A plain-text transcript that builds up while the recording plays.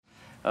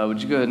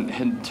Would you go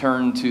ahead and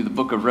turn to the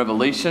book of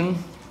Revelation?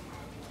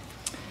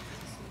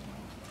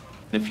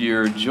 If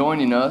you're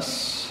joining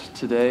us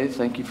today,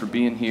 thank you for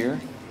being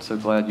here. So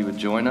glad you would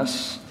join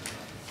us.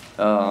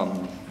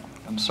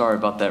 I'm sorry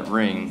about that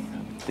ring.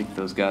 I think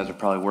those guys are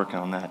probably working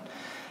on that.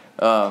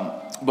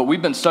 But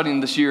we've been studying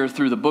this year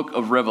through the book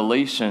of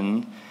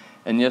Revelation.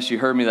 And yes, you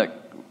heard me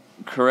that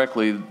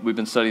correctly. We've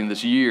been studying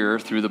this year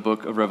through the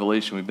book of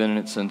Revelation. We've been in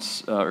it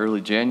since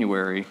early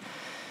January.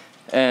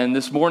 And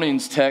this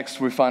morning's text,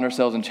 we find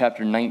ourselves in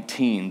chapter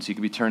 19. So you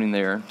could be turning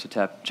there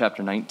to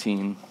chapter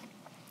 19.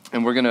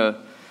 And we're going to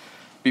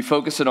be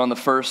focusing on the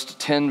first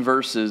 10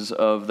 verses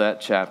of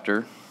that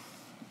chapter.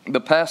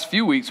 The past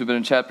few weeks, we've been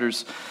in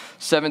chapters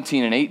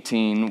 17 and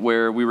 18,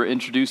 where we were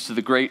introduced to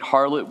the great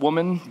harlot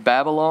woman,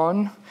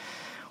 Babylon.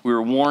 We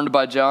were warned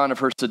by John of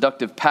her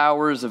seductive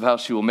powers, of how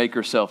she will make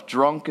herself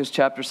drunk, as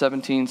chapter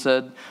 17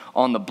 said,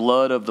 on the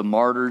blood of the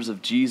martyrs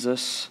of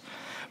Jesus.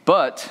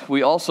 But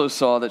we also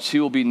saw that she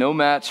will be no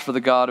match for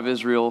the God of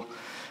Israel,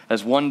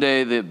 as one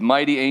day the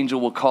mighty angel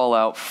will call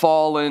out,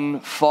 "Fallen,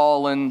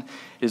 fallen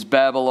is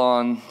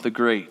Babylon the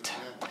Great."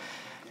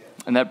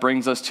 And that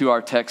brings us to our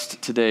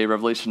text today,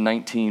 Revelation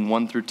 19,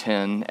 1 through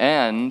 10.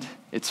 And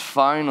it's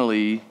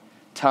finally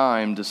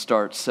time to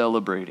start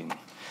celebrating.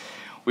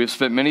 We have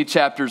spent many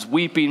chapters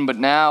weeping, but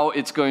now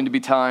it's going to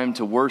be time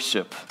to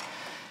worship.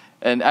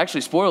 And actually,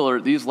 spoiler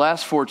alert, these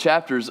last 4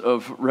 chapters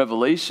of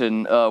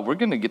Revelation, we're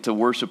going to get to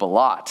worship a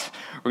lot.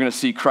 We're going to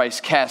see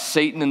Christ cast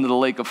Satan into the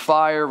lake of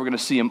fire. We're going to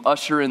see him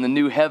usher in the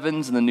new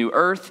heavens and the new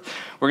earth.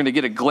 We're going to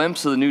get a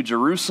glimpse of the new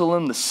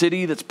Jerusalem, the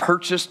city that's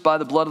purchased by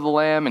the blood of the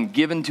Lamb and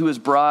given to his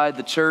bride,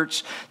 the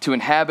church, to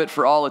inhabit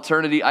for all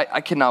eternity.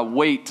 I cannot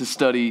wait to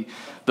study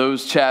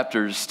those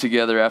chapters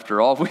together after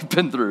all we've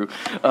been through.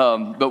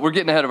 But we're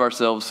getting ahead of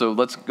ourselves, so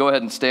let's go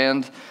ahead and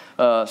stand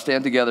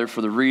together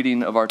for the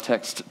reading of our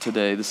text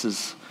today. This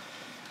is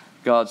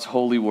God's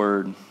holy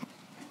word.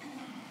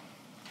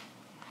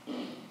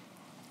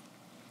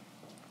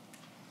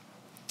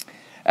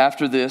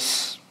 After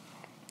this,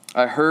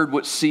 I heard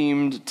what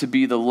seemed to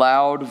be the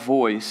loud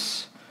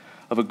voice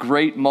of a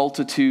great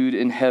multitude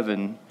in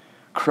heaven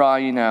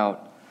crying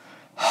out,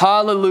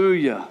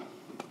 "Hallelujah!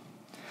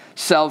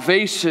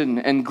 Salvation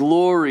and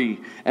glory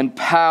and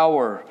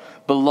power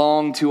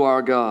belong to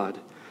our God.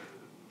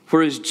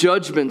 For his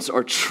judgments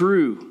are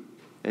true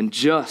and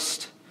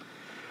just.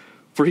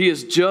 For he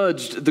has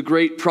judged the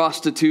great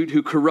prostitute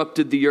who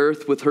corrupted the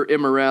earth with her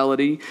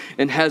immorality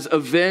and has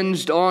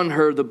avenged on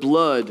her the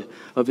blood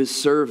of his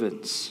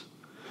servants."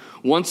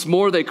 Once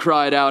more they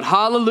cried out,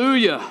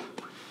 "Hallelujah!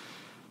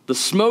 The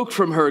smoke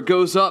from her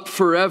goes up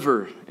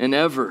forever and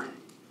ever."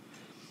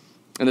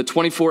 And the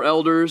 24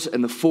 elders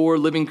and the 4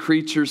 living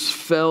creatures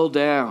fell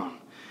down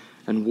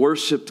and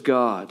worshiped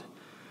God,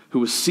 who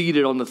was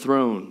seated on the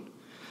throne,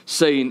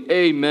 saying,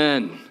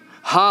 "Amen,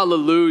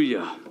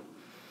 hallelujah."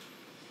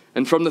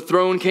 And from the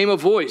throne came a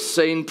voice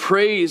saying,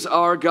 "Praise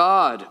our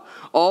God,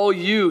 all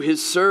you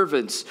his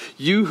servants,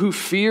 you who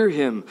fear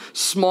him,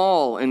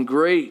 small and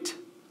great."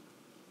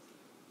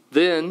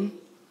 Then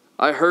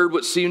I heard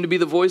what seemed to be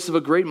the voice of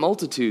a great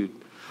multitude,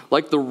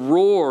 like the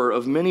roar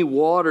of many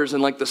waters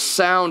and like the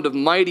sound of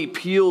mighty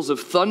peals of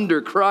thunder,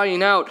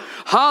 crying out,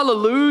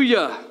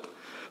 "Hallelujah!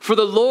 For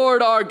the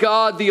Lord our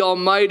God, the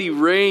Almighty,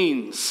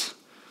 reigns.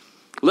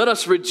 Let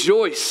us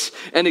rejoice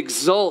and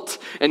exult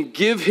and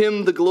give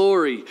him the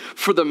glory,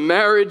 for the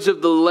marriage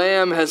of the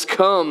Lamb has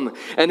come,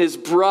 and his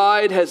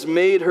bride has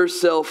made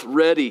herself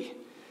ready.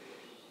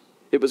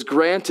 It was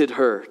granted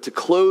her to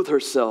clothe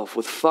herself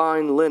with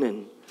fine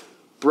linen,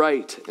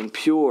 bright and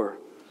pure,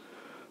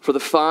 for the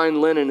fine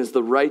linen is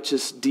the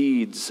righteous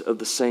deeds of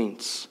the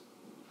saints."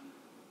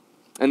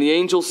 And the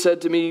angel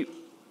said to me,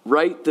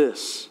 "Write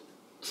this: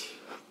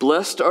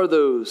 Blessed are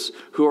those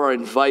who are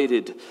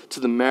invited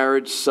to the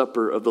marriage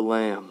supper of the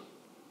Lamb."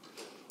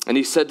 And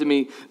he said to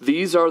me,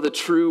 "These are the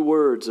true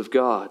words of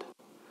God."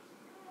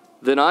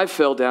 Then I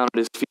fell down at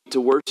his feet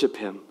to worship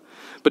him.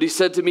 But he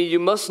said to me, "You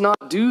must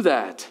not do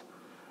that.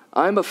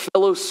 I am a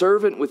fellow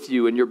servant with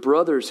you and your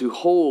brothers who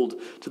hold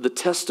to the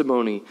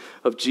testimony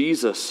of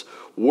Jesus.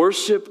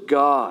 Worship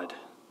God,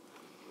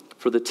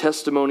 for the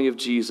testimony of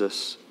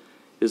Jesus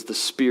is the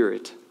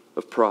spirit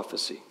of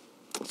prophecy."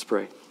 Let's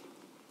pray.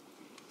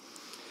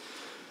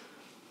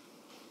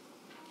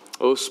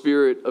 O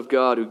Spirit of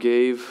God, who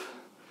gave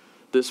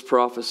this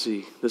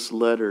prophecy, this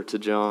letter to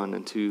John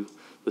and to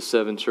the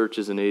 7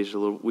 churches in Asia,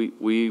 Lord,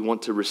 we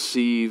want to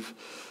receive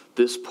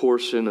this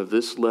portion of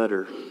this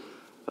letter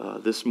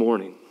this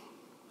morning.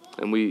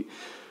 And we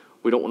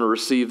don't want to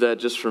receive that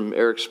just from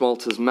Eric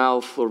Schmaltz's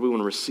mouth, Lord. We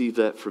want to receive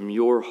that from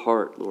your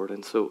heart, Lord.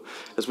 And so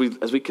as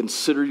we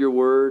consider your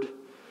word,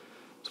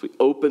 as we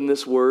open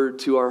this word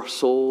to our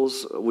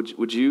souls,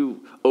 would you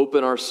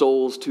open our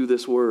souls to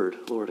this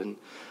word, Lord, and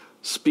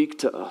speak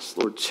to us,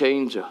 Lord.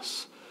 Change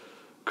us,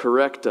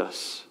 correct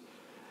us,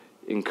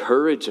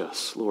 encourage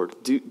us, Lord.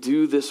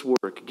 Do this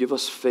work. Give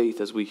us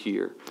faith as we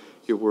hear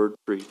your word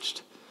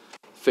preached.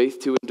 Faith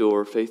to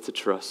endure, faith to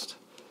trust,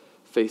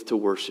 faith to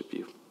worship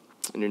you.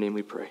 In your name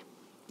we pray.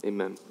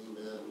 Amen.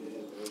 Amen.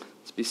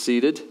 Be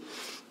seated.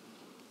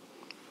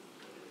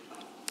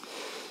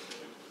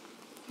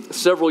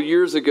 Several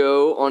years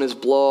ago on his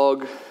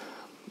blog,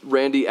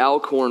 Randy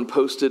Alcorn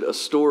posted a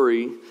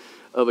story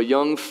of a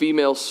young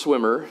female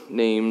swimmer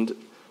named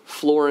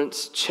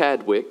Florence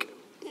Chadwick.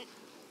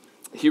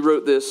 He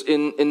wrote this,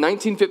 in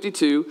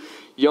 1952,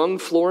 young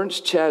Florence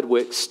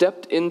Chadwick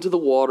stepped into the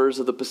waters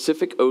of the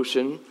Pacific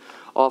Ocean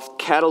off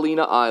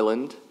Catalina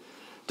Island,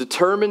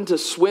 determined to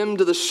swim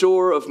to the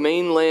shore of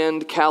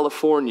mainland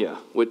California,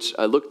 which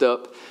I looked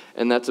up,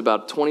 and that's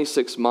about a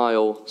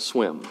 26-mile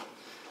swim,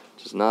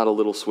 which is not a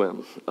little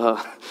swim.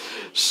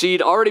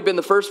 She'd already been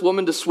the first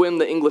woman to swim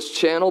the English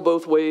Channel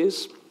both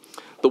ways.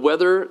 The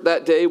weather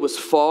that day was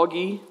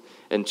foggy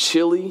and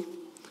chilly.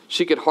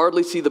 She could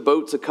hardly see the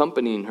boats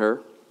accompanying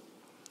her.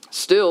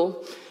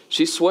 Still,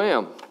 she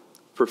swam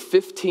for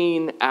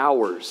 15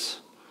 hours.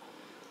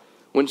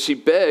 When she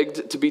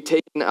begged to be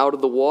taken out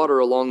of the water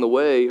along the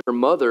way, her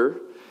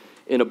mother,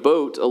 in a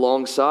boat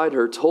alongside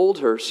her, told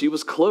her she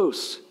was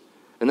close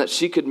and that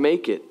she could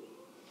make it.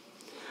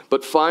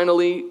 But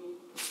finally,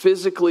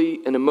 physically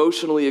and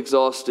emotionally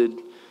exhausted,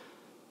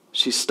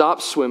 she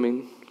stopped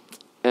swimming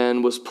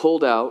and was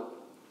pulled out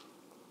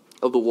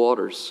of the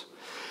waters.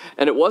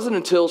 And it wasn't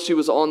until she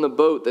was on the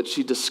boat that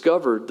she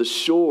discovered the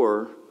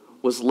shore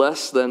was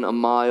less than a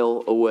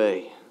mile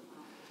away.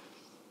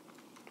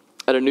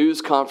 At a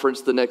news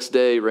conference the next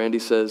day, Randy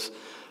says,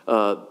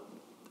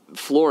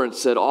 Florence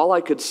said, "All I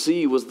could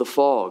see was the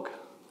fog.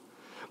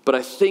 But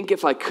I think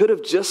if I could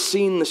have just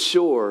seen the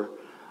shore,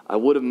 I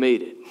would have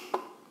made it."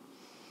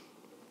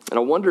 And I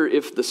wonder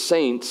if the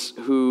saints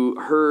who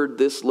heard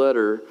this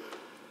letter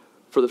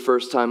for the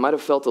first time might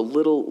have felt a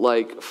little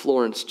like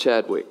Florence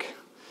Chadwick.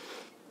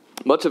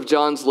 Much of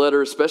John's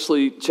letter,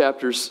 especially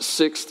chapters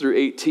 6 through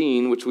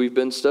 18, which we've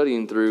been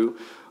studying through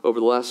over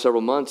the last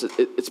several months,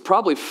 it's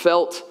probably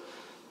felt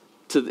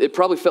to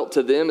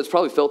them, it's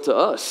probably felt to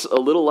us a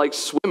little like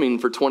swimming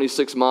for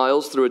 26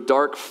 miles through a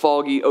dark,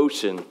 foggy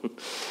ocean.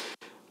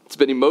 It's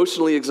been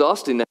emotionally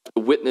exhausting now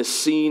to witness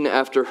scene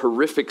after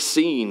horrific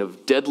scene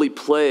of deadly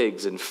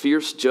plagues and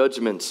fierce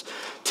judgments,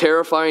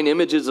 terrifying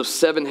images of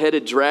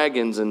seven-headed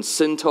dragons and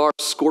centaur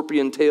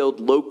scorpion-tailed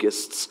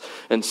locusts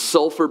and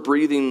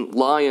sulfur-breathing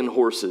lion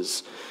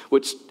horses,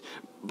 which,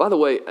 by the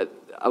way,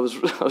 I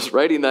was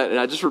writing that and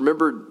I just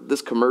remembered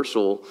this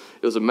commercial.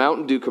 It was a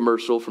Mountain Dew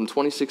commercial from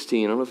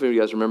 2016. I don't know if any of you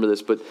guys remember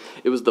this, but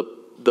it was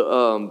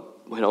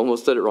I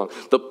almost said it wrong.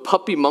 The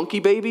Puppy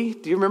Monkey Baby.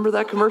 Do you remember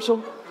that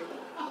commercial?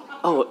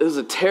 Oh, it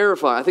was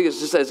terrifying. I think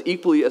it's just as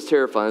equally as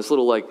terrifying. This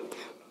little like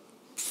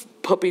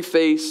puppy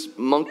face,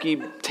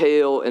 monkey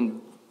tail,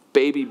 and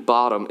baby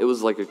bottom. It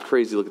was like a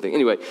crazy looking thing.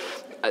 Anyway,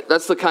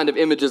 that's the kind of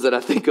images that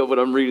I think of when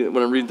I'm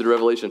reading through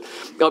Revelation.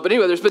 But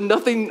anyway, there's been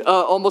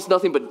almost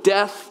nothing but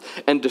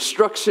death and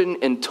destruction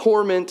and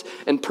torment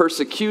and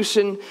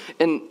persecution,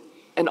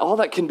 and all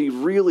that can be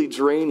really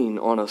draining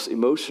on us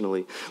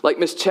emotionally. Like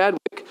Miss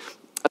Chadwick,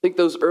 I think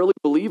those early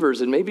believers,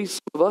 and maybe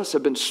some of us,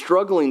 have been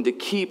struggling to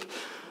keep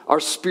our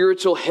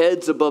spiritual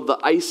heads above the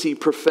icy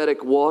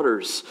prophetic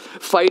waters,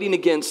 fighting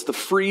against the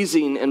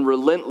freezing and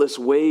relentless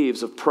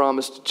waves of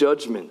promised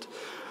judgment.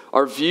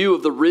 Our view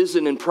of the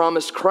risen and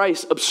promised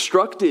Christ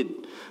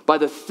obstructed by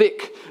the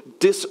thick,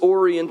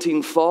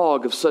 disorienting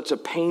fog of such a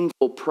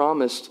painful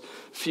promised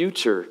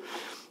future.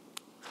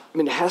 I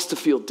mean, it has to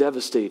feel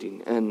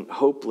devastating and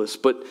hopeless,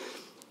 but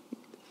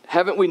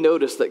haven't we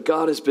noticed that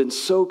God has been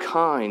so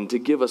kind to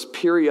give us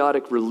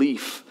periodic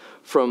relief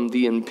from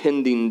the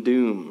impending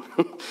doom?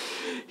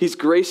 He's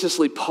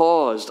graciously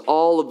paused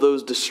all of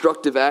those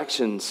destructive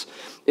actions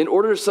in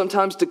order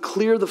sometimes to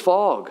clear the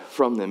fog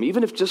from them,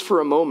 even if just for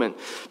a moment,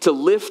 to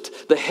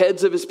lift the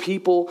heads of his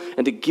people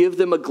and to give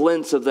them a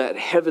glimpse of that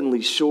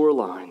heavenly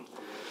shoreline.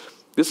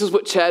 This is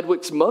what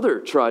Chadwick's mother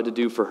tried to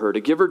do for her, to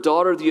give her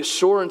daughter the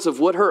assurance of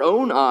what her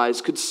own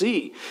eyes could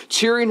see,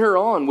 cheering her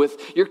on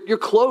with, "You're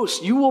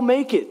close, you will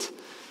make it."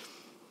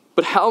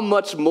 But how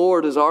much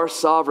more does our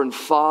sovereign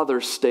Father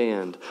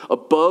stand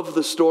above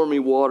the stormy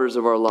waters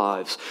of our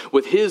lives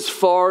with his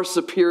far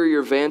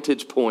superior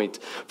vantage point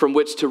from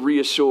which to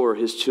reassure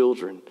his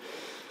children?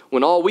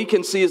 When all we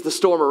can see is the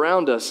storm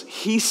around us,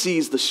 he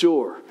sees the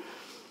shore.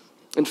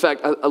 In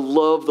fact, I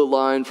love the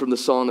line from the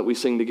song that we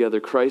sing together,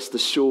 "Christ the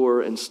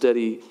shore and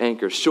steady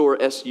anchor." Shore,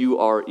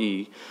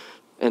 S-U-R-E,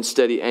 and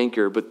steady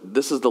anchor. But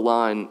this is the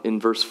line in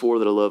verse 4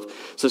 that I love.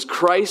 It says,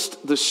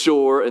 "Christ the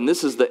shore," and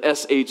this is the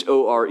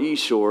S-H-O-R-E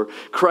shore,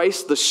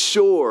 "Christ the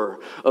shore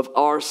of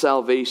our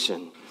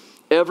salvation,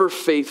 ever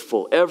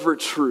faithful, ever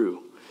true.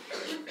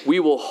 We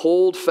will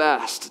hold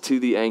fast to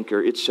the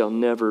anchor. It shall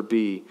never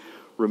be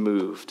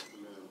removed."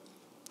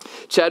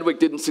 Chadwick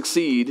didn't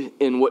succeed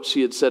in what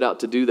she had set out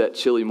to do that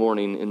chilly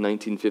morning in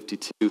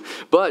 1952.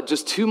 But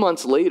just 2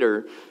 months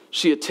later,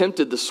 she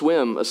attempted the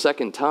swim a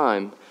second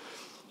time.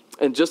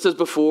 And just as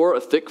before, a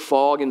thick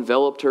fog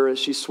enveloped her as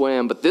she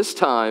swam. But this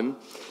time,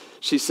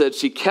 she said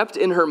she kept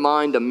in her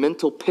mind a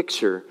mental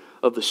picture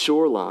of the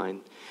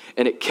shoreline,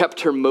 and it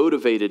kept her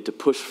motivated to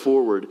push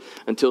forward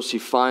until she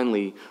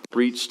finally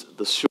reached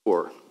the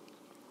shore.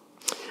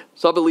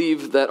 So I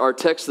believe that our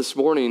text this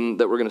morning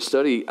that we're going to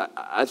study,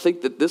 I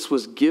think that this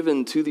was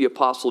given to the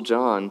Apostle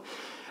John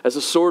as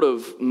a sort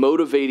of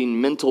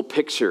motivating mental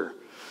picture,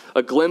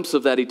 a glimpse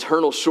of that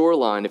eternal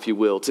shoreline, if you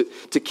will,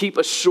 to keep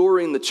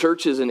assuring the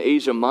churches in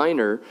Asia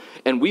Minor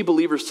and we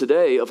believers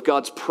today of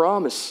God's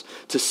promise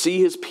to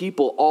see his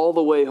people all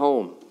the way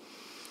home.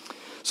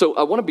 So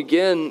I want to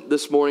begin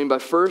this morning by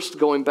first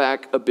going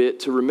back a bit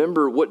to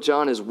remember what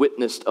John has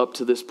witnessed up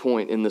to this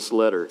point in this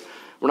letter.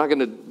 We're not going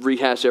to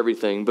rehash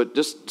everything, but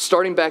just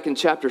starting back in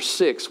chapter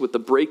 6 with the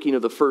breaking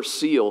of the first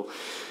seal,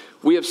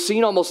 we have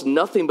seen almost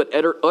nothing but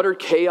utter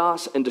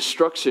chaos and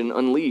destruction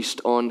unleashed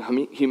on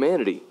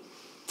humanity.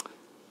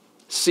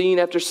 Scene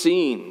after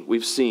scene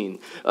we've seen.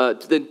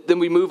 Then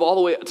we move all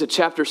the way to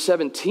chapter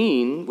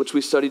 17, which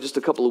we studied just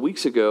a couple of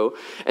weeks ago,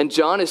 and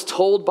John is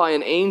told by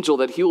an angel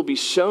that he will be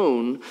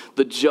shown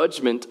the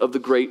judgment of the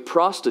great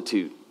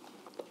prostitute.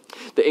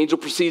 The angel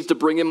proceeds to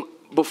bring him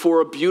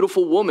before a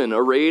beautiful woman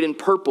arrayed in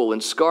purple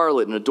and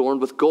scarlet and adorned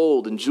with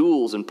gold and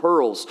jewels and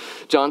pearls.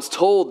 John's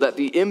told that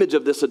the image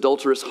of this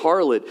adulterous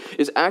harlot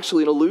is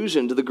actually an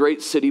allusion to the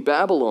great city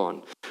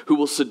Babylon, who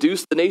will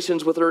seduce the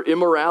nations with her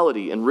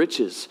immorality and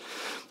riches.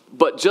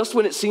 But just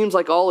when it seems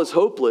like all is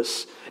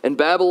hopeless and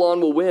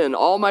Babylon will win,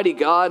 Almighty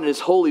God in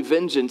his holy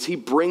vengeance, he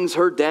brings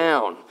her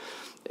down.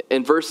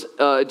 In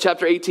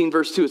chapter 18,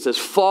 verse 2, it says,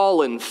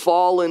 "Fallen,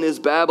 fallen is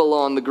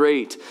Babylon the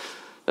Great."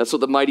 That's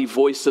what the mighty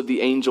voice of the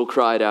angel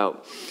cried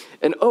out.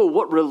 And oh,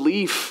 what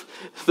relief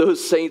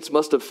those saints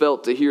must have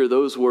felt to hear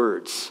those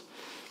words.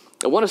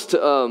 I want us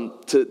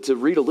to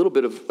read a little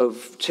bit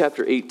of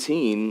chapter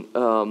 18,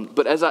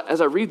 but as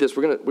I read this,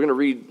 we're gonna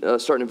read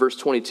starting in verse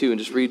 22 and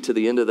just read to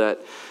the end of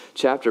that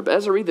chapter. But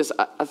as I read this,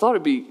 I thought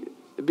it'd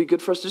be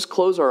good for us to just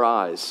close our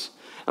eyes.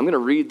 I'm going to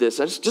read this.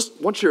 I just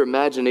want your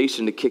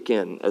imagination to kick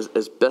in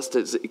as best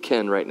as it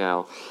can right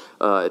now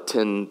at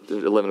 10,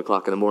 11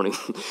 o'clock in the morning.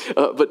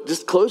 But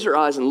just close your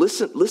eyes and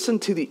listen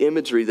to the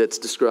imagery that's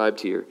described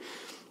here.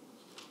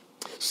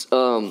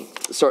 Starting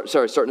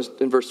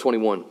in verse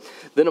 21.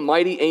 Then a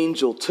mighty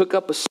angel took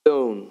up a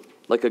stone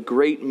like a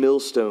great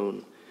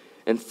millstone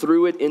and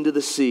threw it into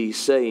the sea,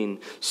 saying,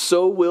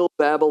 "So will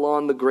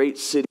Babylon the great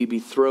city be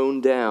thrown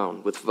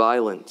down with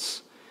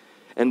violence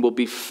and will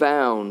be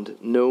found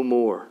no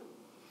more.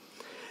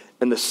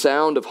 And the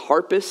sound of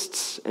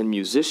harpists and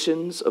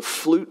musicians, of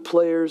flute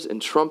players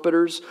and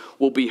trumpeters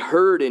will be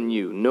heard in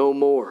you no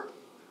more.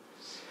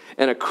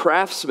 And a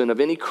craftsman of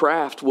any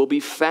craft will be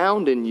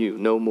found in you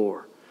no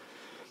more.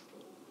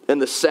 And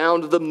the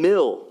sound of the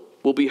mill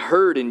will be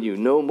heard in you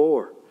no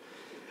more.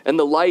 And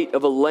the light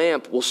of a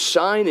lamp will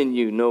shine in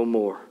you no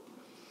more.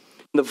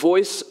 And the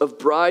voice of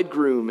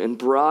bridegroom and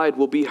bride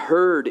will be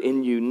heard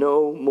in you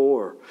no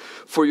more.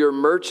 For your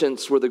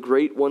merchants were the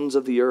great ones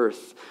of the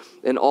earth,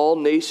 and all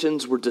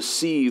nations were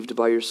deceived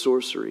by your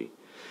sorcery.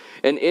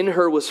 And in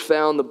her was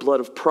found the blood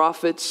of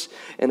prophets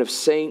and of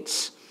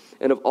saints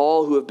and of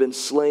all who have been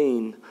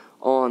slain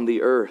on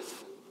the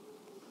earth."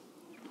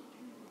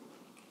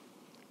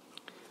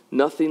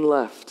 Nothing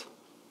left.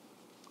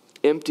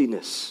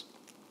 Emptiness,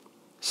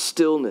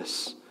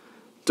 stillness,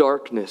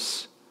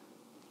 darkness,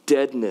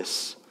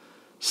 deadness,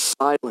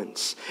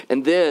 silence.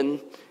 And then,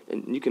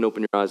 and you can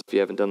open your eyes if you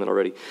haven't done that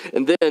already.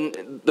 And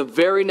then the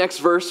very next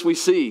verse we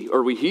see,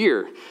 or we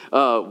hear,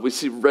 we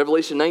see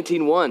Revelation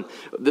 19:1.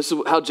 This is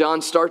how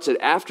John starts it.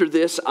 "After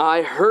this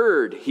I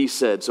heard," he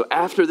said. So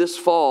after this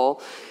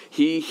fall,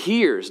 he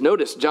hears.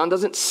 Notice, John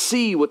doesn't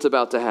see what's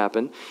about to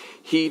happen.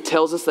 He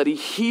tells us that he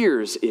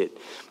hears it.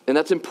 And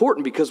that's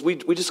important because we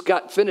just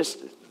got finished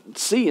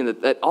seeing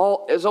that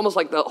all, it's almost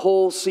like the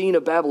whole scene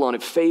of Babylon,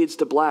 it fades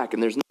to black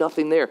and there's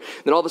nothing there.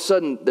 Then all of a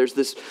sudden there's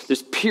this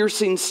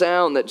piercing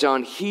sound that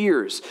John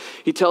hears.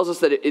 He tells us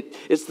that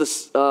it's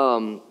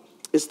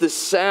this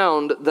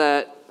sound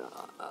that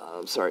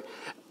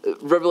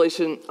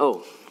Revelation.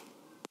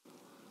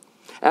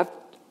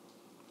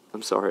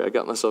 I'm sorry, I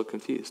got myself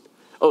confused.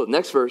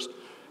 Next verse.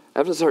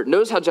 After this I heard,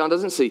 notice how John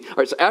doesn't see. All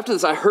right, so after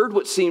this I heard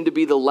what seemed to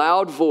be the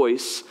loud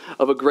voice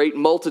of a great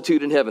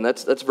multitude in heaven.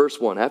 That's verse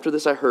 1. After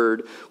this I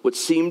heard what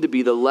seemed to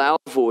be the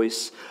loud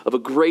voice of a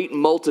great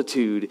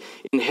multitude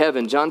in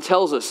heaven. John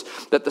tells us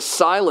that the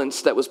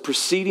silence that was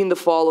preceding the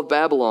fall of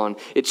Babylon,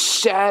 it's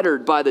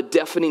shattered by the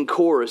deafening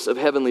chorus of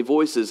heavenly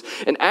voices.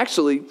 And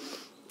actually,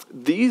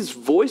 these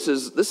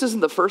voices, this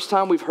isn't the first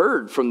time we've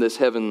heard from this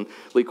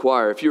heavenly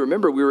choir. If you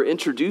remember, we were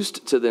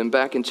introduced to them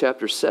back in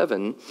chapter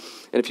 7.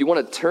 And if you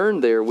want to turn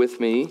there with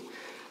me,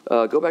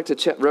 go back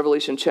to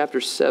Revelation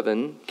chapter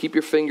 7. Keep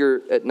your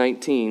finger at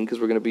 19 because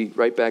we're going to be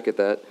right back at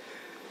that.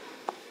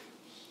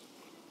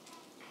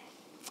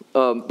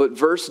 But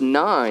verse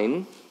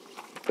 9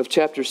 of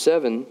chapter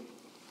 7,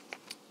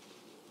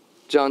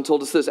 John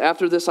told us this.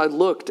 "After this I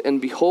looked,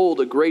 and behold,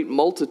 a great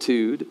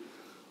multitude."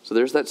 So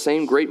there's that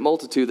same great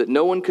multitude that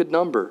no one could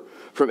number,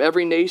 from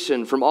every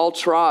nation, from all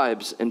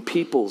tribes and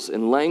peoples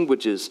and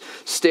languages,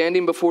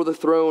 standing before the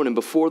throne and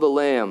before the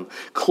Lamb,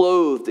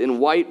 clothed in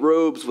white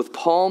robes with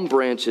palm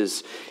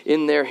branches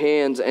in their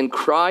hands, and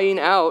crying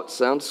out,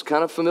 sounds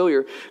kind of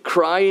familiar,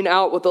 crying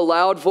out with a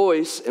loud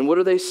voice. And what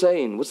are they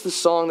saying? What's the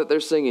song that they're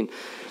singing?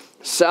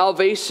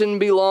 Salvation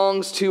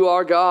belongs to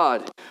our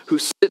God, who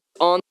sits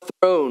on the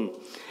throne,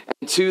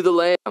 and to the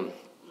Lamb.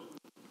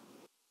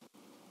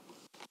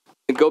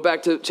 And go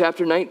back to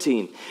chapter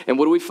 19. And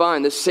what do we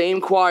find? The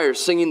same choir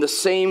singing the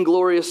same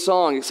glorious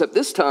song, except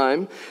this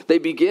time they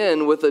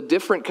begin with a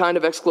different kind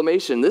of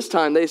exclamation. This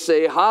time they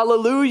say,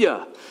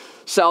 hallelujah!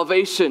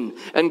 Salvation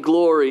and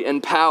glory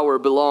and power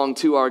belong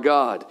to our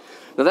God.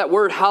 Now that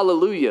word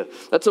hallelujah,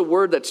 that's a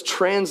word that's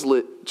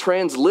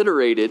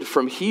transliterated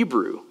from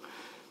Hebrew.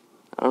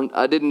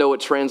 I didn't know what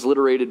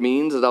transliterated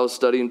means as I was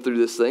studying through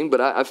this thing, but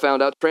I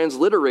found out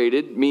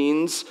transliterated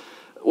means,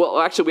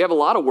 well, actually, we have a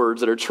lot of words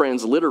that are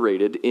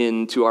transliterated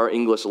into our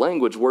English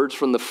language. Words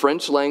from the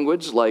French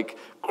language like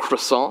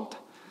croissant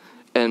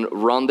and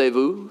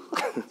rendezvous,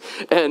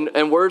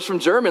 and words from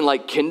German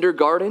like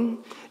kindergarten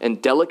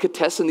and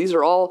delicatessen. These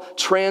are all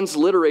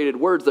transliterated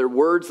words. They're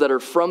words that are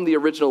from the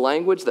original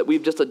language that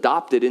we've just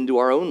adopted into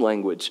our own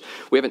language.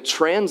 We haven't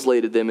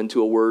translated them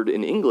into a word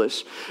in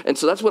English. And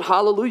so that's what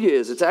hallelujah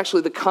is. It's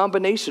actually the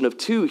combination of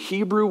two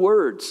Hebrew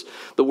words.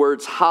 The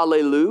words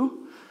hallelu,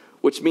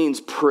 which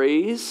means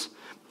praise,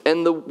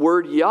 and the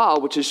word Yah,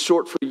 which is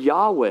short for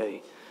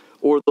Yahweh,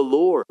 or the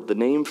Lord, the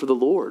name for the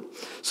Lord.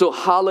 So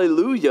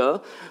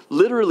hallelujah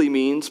literally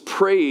means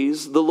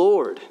praise the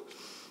Lord.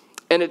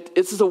 And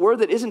it's a word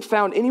that isn't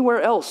found anywhere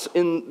else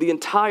in the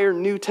entire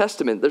New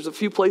Testament. There's a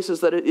few places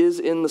that it is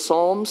in the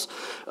Psalms,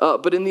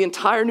 but in the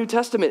entire New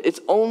Testament,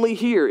 it's only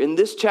here in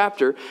this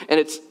chapter, and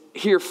it's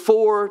here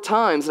 4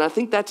 times, and I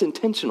think that's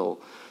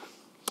intentional.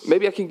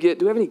 Maybe I can do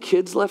we have any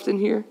kids left in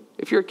here?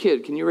 If you're a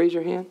kid, can you raise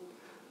your hand?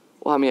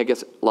 Well, I mean, I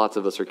guess lots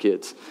of us are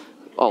kids.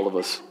 All of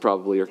us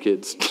probably are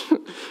kids.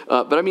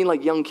 But I mean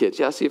like young kids.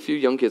 Yeah, I see a few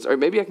young kids. All right,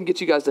 maybe I can get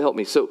you guys to help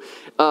me. So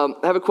I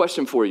have a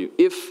question for you.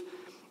 If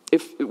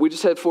we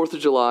just had 4th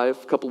of July a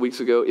couple weeks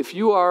ago, if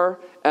you are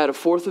at a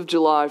 4th of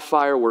July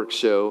fireworks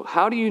show,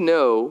 how do you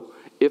know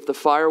if the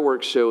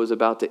fireworks show is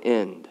about to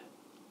end?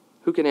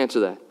 Who can answer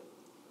that?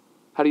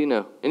 How do you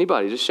know?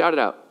 Anybody? Just shout it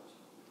out.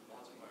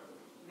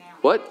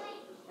 What?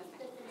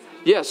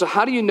 Yeah, so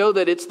how do you know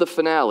that it's the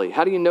finale?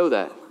 How do you know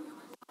that?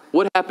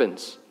 What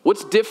happens?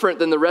 What's different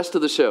than the rest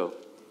of the show?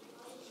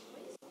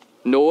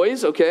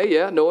 Noise, okay,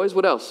 yeah, noise.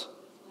 What else?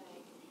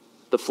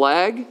 The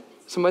flag?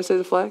 Somebody say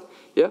the flag?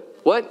 Yeah.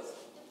 What?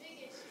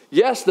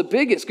 Yes, the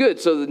biggest. Good.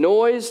 So the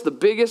noise, the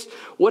biggest.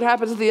 What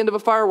happens at the end of a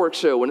fireworks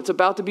show when it's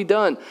about to be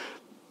done?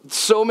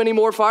 So many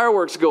more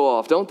fireworks go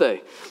off, don't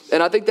they?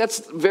 And I think that's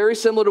very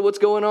similar to what's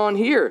going on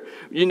here.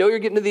 You know you're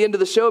getting to the end of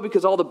the show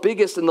because all the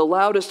biggest and the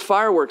loudest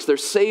fireworks, they're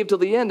saved till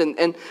the end.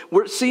 And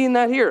we're seeing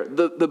that here.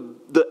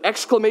 The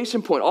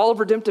exclamation point, all of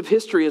redemptive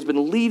history has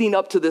been leading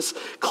up to this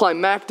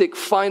climactic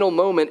final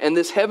moment, and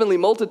this heavenly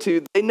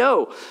multitude, they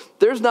know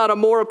there's not a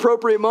more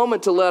appropriate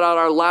moment to let out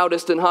our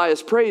loudest and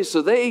highest praise.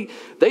 So they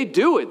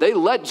do it. They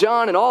let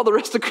John and all the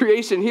rest of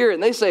creation hear it,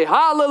 and they say,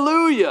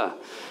 hallelujah.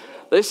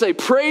 They say,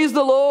 praise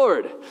the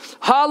Lord.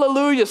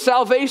 Hallelujah.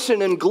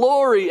 Salvation and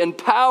glory and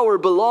power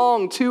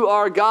belong to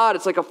our God.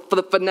 It's like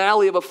the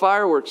finale of a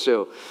fireworks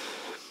show.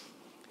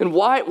 And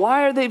why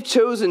are they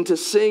chosen to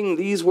sing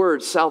these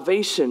words?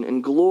 Salvation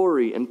and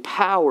glory and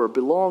power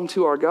belong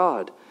to our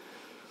God.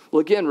 Well,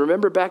 again,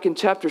 remember back in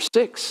chapter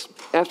 6,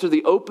 after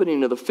the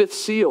opening of the 5th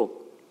seal,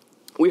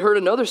 we heard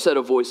another set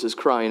of voices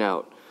crying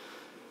out.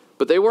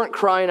 But they weren't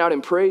crying out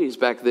in praise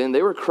back then.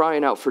 They were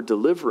crying out for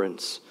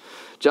deliverance.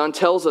 John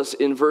tells us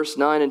in verse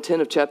 9 and 10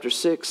 of chapter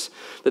 6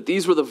 that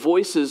these were the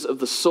voices of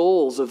the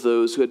souls of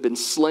those who had been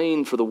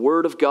slain for the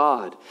word of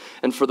God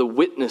and for the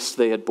witness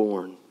they had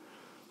borne.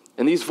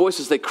 And these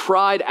voices, they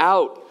cried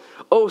out,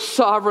 O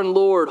sovereign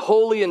Lord,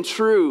 holy and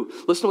true.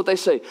 Listen to what they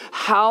say.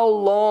 How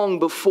long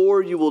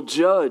before you will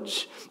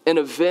judge and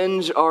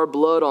avenge our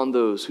blood on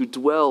those who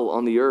dwell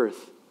on the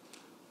earth?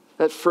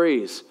 That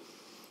phrase,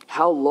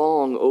 how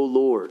long, O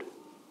Lord?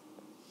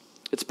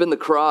 It's been the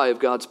cry of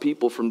God's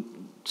people from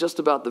just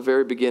about the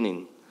very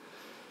beginning.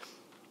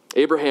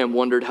 Abraham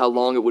wondered how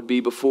long it would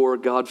be before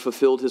God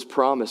fulfilled his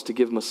promise to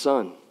give him a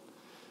son.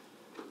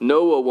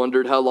 Noah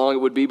wondered how long it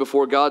would be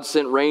before God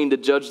sent rain to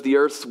judge the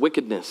earth's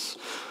wickedness.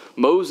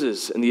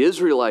 Moses and the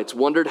Israelites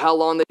wondered how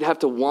long they'd have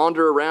to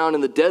wander around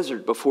in the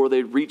desert before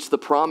they'd reach the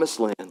promised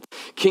land.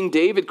 King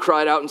David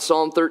cried out in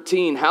Psalm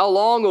 13, how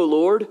long, O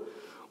Lord,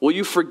 will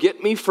you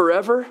forget me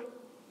forever?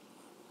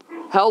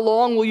 How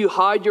long will you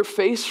hide your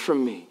face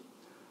from me?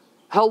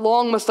 How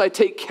long must I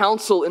take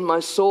counsel in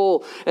my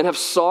soul and have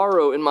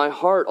sorrow in my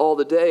heart all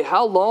the day?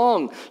 How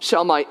long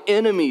shall my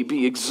enemy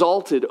be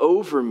exalted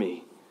over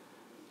me?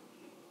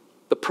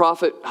 The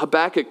prophet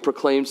Habakkuk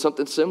proclaimed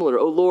something similar.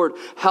 O Lord,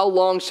 how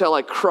long shall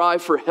I cry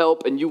for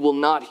help and you will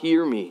not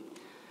hear me?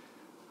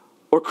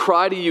 Or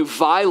cry to you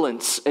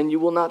violence and you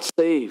will not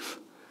save?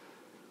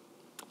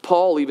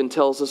 Paul even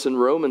tells us in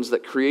Romans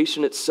that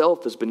creation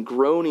itself has been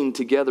groaning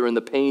together in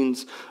the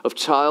pains of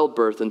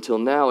childbirth until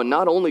now. And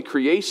not only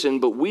creation,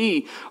 but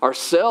we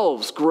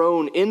ourselves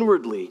groan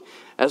inwardly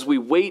as we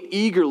wait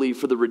eagerly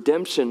for the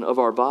redemption of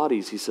our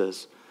bodies, he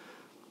says.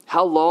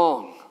 How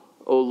long,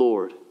 O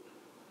Lord?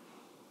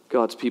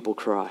 God's people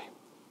cry.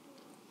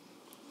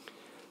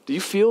 Do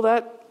you feel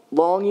that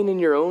longing in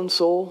your own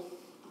soul?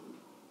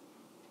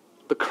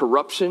 The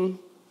corruption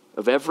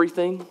of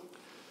everything?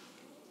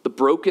 The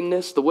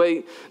brokenness, the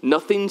way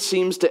nothing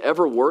seems to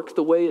ever work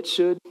the way it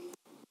should,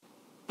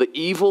 the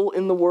evil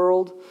in the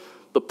world,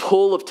 the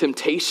pull of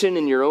temptation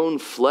in your own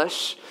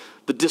flesh,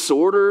 the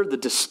disorder, the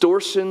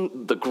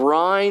distortion, the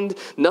grind,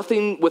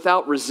 nothing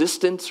without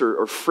resistance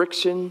or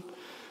friction.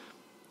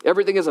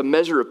 Everything is a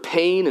measure of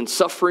pain and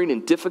suffering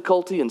and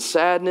difficulty and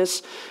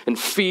sadness and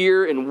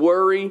fear and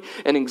worry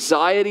and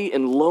anxiety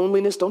and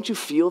loneliness. Don't you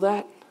feel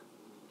that?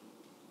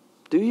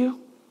 Do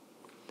you?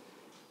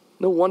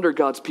 No wonder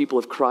God's people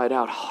have cried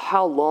out,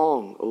 how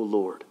long, O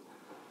Lord?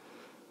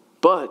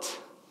 But,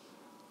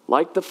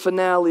 like the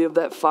finale of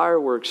that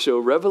fireworks show,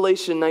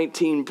 Revelation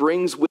 19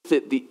 brings with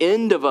it the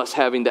end of us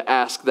having to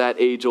ask that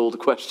age-old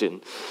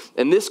question.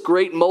 And this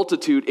great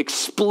multitude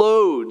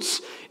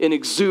explodes in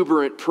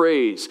exuberant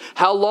praise.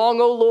 How long,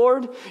 O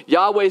Lord?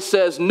 Yahweh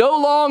says, no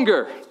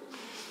longer.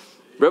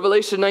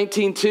 Revelation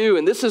 19:2,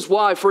 and this is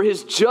why, for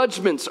his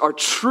judgments are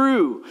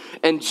true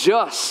and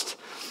just.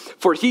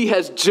 For he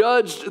has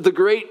judged the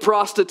great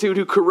prostitute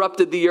who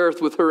corrupted the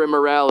earth with her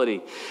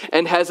immorality,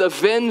 and has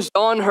avenged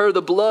on her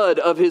the blood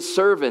of his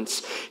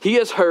servants. He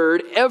has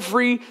heard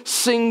every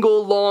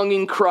single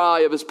longing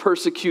cry of his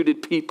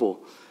persecuted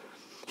people.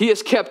 He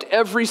has kept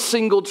every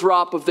single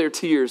drop of their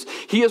tears.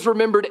 He has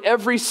remembered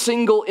every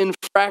single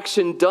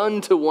infraction done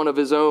to one of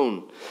his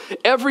own.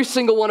 Every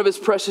single one of his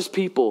precious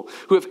people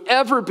who have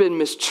ever been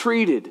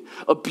mistreated,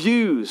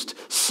 abused,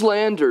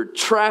 slandered,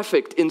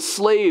 trafficked,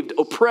 enslaved,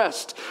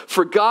 oppressed,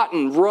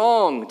 forgotten,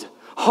 wronged,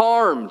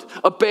 harmed,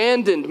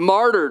 abandoned,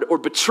 martyred, or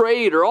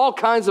betrayed, or all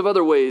kinds of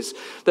other ways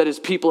that his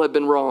people have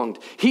been wronged.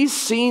 He's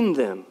seen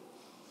them.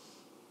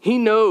 He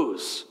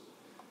knows.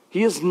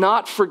 He has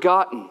not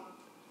forgotten.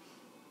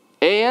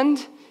 And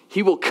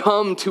he will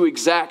come to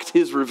exact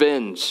his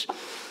revenge.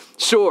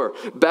 Sure,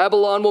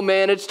 Babylon will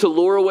manage to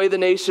lure away the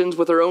nations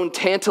with her own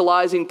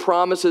tantalizing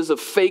promises of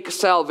fake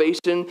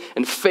salvation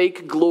and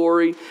fake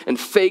glory and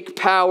fake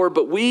power,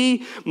 but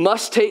we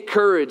must take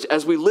courage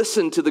as we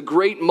listen to the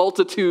great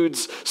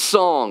multitude's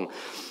song.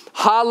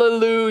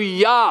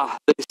 Hallelujah,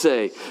 they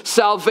say.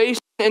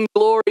 Salvation and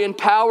glory and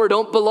power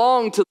don't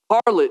belong to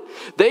the harlot.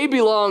 They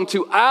belong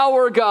to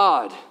our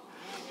God.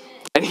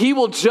 And he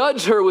will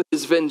judge her with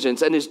his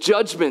vengeance, and his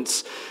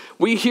judgments,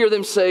 we hear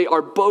them say,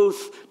 are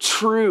both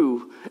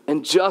true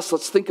and just.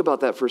 Let's think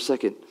about that for a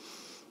second.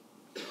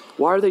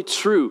 Why are they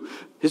true?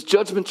 His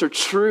judgments are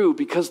true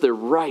because they're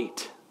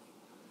right.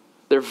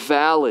 They're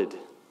valid.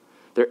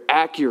 They're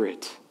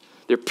accurate.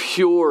 They're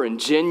pure and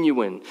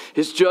genuine.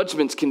 His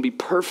judgments can be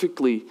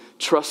perfectly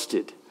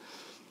trusted.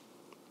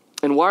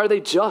 And why are they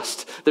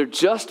just? They're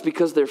just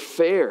because they're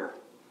fair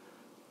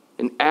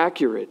and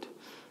accurate.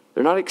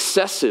 They're not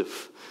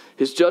excessive.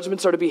 His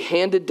judgments are to be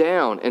handed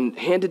down, and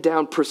handed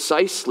down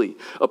precisely,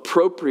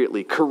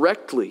 appropriately,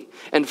 correctly,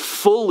 and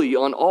fully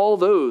on all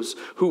those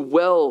who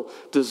well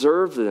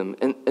deserve them.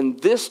 And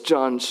this,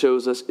 John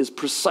shows us, is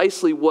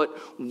precisely what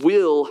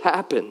will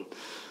happen.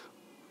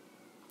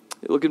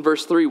 Look in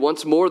verse 3.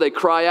 Once more they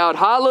cry out,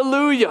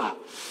 hallelujah!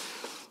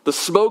 The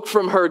smoke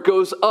from her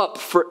goes up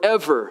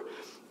forever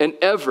and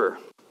ever.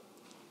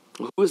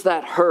 Who is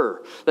that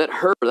her? That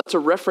her, that's a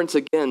reference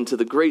again to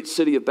the great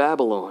city of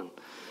Babylon.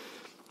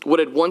 What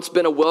had once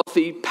been a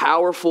wealthy,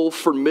 powerful,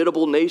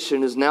 formidable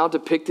nation is now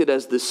depicted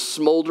as this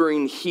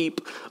smoldering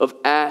heap of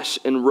ash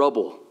and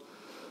rubble,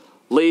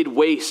 laid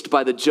waste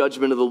by the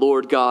judgment of the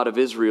Lord God of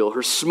Israel,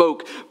 her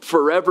smoke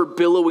forever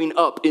billowing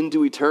up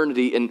into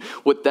eternity. And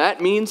what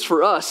that means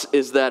for us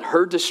is that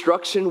her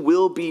destruction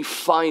will be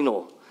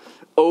final,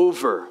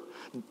 over,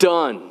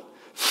 done,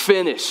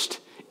 finished,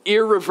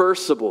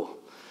 irreversible.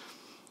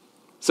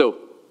 So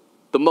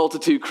the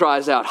multitude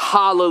cries out,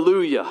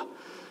 hallelujah!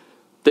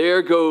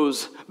 There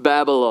goes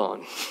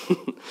Babylon.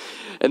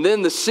 And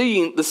then the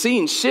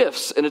scene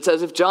shifts, and it's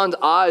as if John's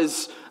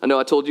eyes, I know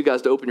I told you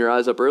guys to open your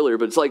eyes up earlier,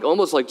 but it's like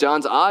almost like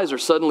John's eyes are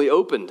suddenly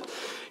opened.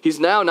 He's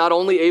now not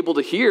only able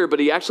to hear, but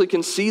he actually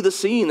can see the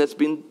scene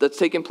that's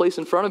taking place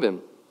in front of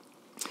him.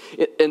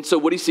 And so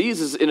what he sees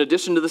is, in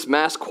addition to this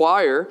mass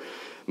choir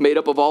made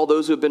up of all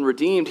those who have been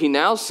redeemed, he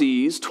now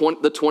sees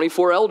the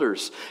 24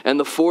 elders and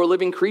the 4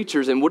 living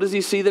creatures. And what does he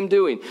see them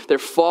doing? They're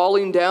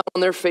falling down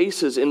on their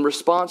faces in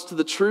response to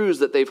the truths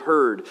that they've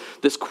heard,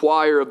 this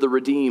choir of the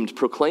redeemed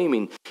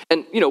proclaiming.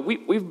 And, you know,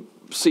 we've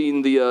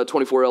seen the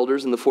 24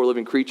 elders and the 4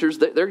 living creatures.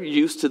 They're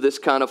used to this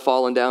kind of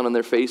falling down on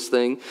their face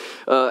thing.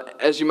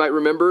 As you might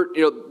remember,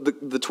 you know,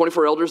 the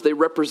 24 elders, they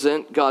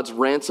represent God's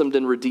ransomed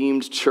and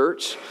redeemed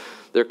church.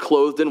 They're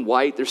clothed in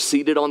white. They're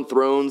seated on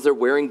thrones. They're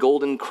wearing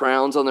golden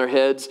crowns on their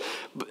heads.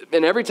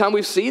 And every time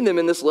we've seen them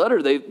in this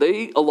letter,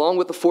 they, along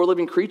with the four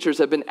living creatures,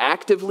 have been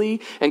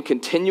actively and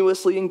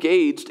continuously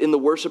engaged in the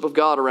worship of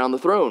God around the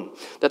throne.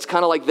 That's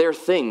kind of like their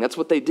thing. That's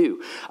what they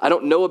do. I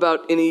don't know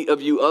about any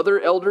of you other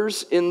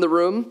elders in the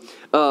room,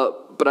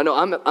 but I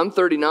know I'm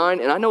 39,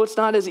 and I know it's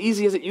not as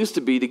easy as it used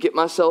to be to get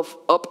myself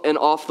up and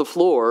off the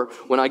floor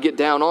when I get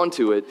down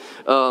onto it.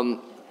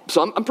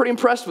 So I'm pretty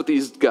impressed with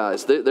these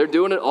guys. They're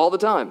doing it all the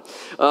time.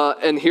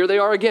 And here they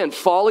are again,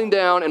 falling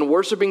down and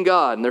worshiping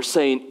God. And they're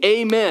saying,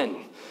 amen,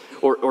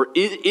 or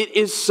it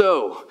is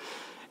so.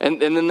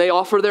 And then they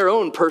offer their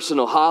own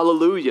personal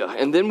hallelujah.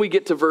 And then we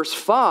get to verse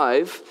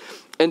 5,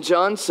 and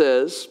John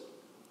says,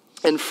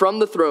 and from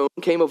the throne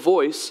came a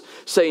voice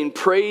saying,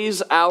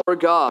 praise our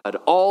God,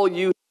 all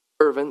you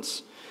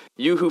servants,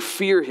 you who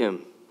fear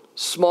him,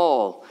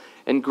 small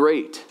and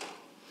great.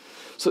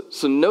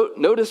 So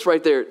notice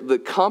right there the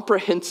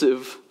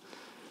comprehensive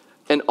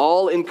and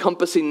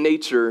all-encompassing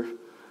nature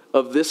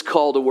of this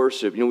call to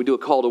worship. You know, we do a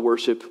call to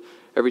worship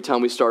every time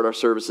we start our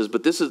services,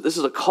 but this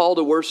is a call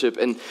to worship,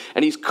 and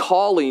he's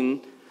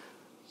calling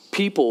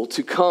people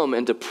to come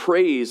and to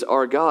praise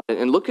our God.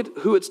 And look at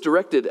who it's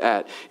directed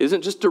at. It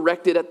isn't just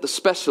directed at the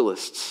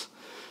specialists.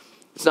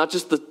 It's not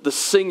just the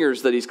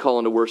singers that he's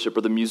calling to worship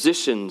or the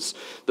musicians,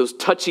 those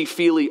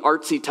touchy-feely,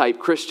 artsy-type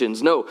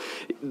Christians. No,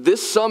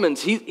 this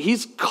summons,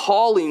 he's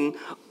calling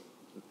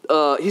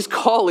all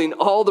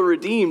the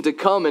redeemed to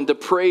come and to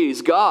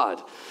praise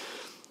God.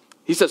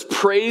 He says,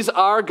 praise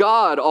our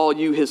God, all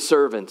you his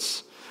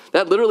servants.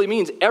 That literally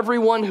means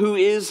everyone who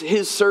is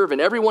his servant,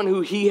 everyone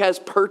who he has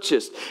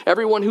purchased,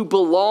 everyone who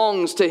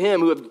belongs to him,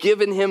 who have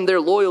given him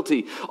their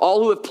loyalty,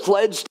 all who have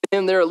pledged to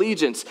him their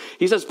allegiance.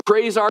 He says,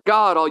 praise our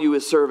God, all you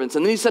his servants.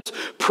 And then he says,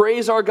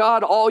 praise our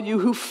God, all you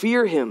who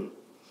fear him.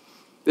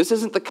 This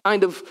isn't the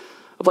kind of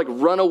like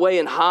run away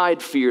and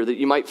hide fear that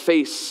you might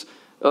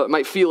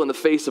feel in the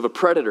face of a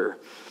predator.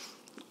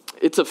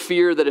 It's a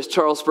fear that, as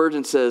Charles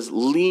Spurgeon says,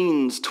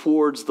 leans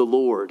towards the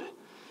Lord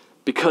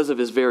because of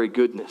his very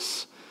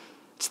goodness.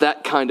 It's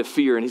that kind of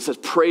fear. And he says,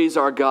 praise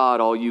our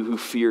God, all you who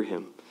fear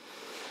him.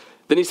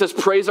 Then he says,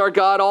 praise our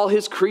God, all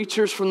his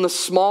creatures from the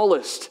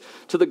smallest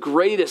to the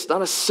greatest.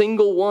 Not a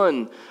single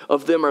one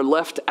of them are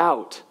left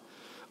out.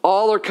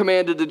 All are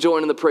commanded to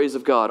join in the praise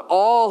of God.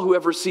 All who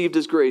have received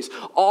his grace.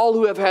 All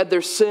who have had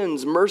their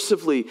sins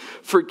mercifully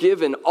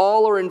forgiven.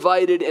 All are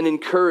invited and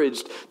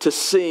encouraged to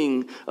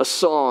sing a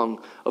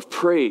song of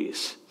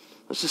praise.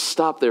 Let's just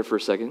stop there for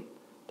a second.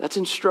 That's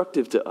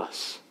instructive to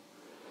us.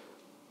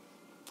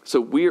 So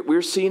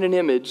we're seeing an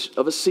image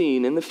of a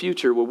scene in the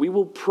future where we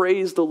will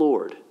praise the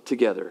Lord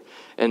together.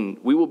 And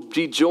we will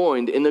be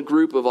joined in a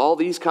group of all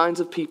these kinds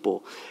of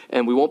people.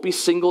 And we won't be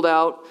singled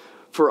out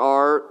for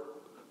our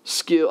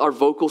skill, our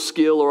vocal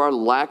skill, or our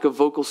lack of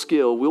vocal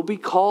skill. We'll be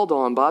called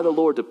on by the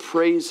Lord to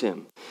praise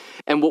him.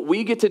 And what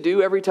we get to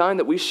do every time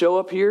that we show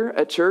up here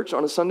at church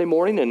on a Sunday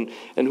morning,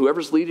 and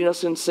whoever's leading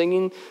us in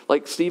singing,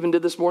 like Stephen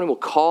did this morning, will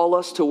call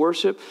us to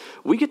worship,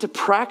 we get to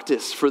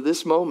practice for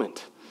this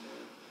moment.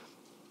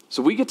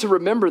 So we get to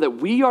remember that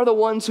we are the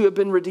ones who have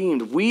been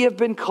redeemed. We have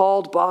been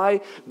called by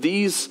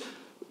these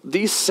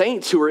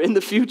saints who are in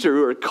the future,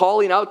 who are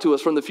calling out to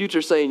us from the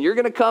future saying, you're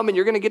going to come and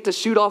you're going to get to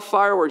shoot off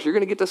fireworks. You're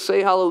going to get to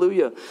say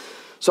hallelujah.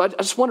 So I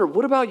just wonder,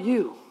 what about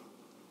you?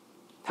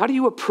 How do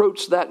you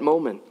approach that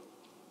moment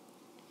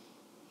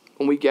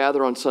when we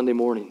gather on Sunday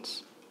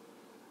mornings?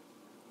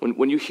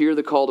 When you hear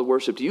the call to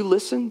worship, do you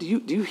listen? Do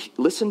you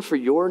listen for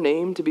your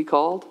name to be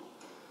called?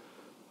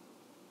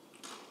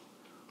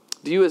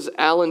 Do you, as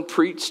Alan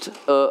preached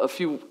a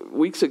few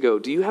weeks ago,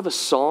 do you have a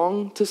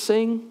song to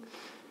sing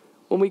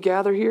when we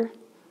gather here?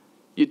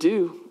 You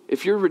do.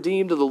 If you're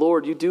redeemed of the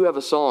Lord, you do have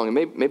a song.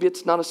 And maybe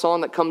it's not a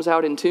song that comes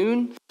out in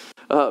tune,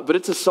 but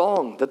it's a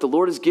song that the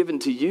Lord has given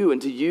to you and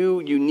to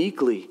you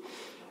uniquely.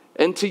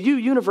 And to you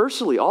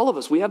universally, all of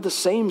us, we have the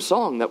same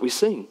song that we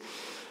sing.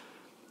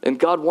 And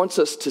God wants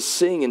us to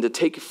sing and to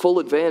take full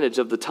advantage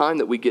of the time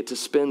that we get to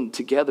spend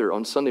together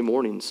on Sunday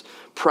mornings,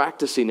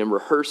 practicing and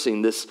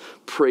rehearsing this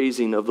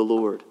praising of the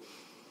Lord.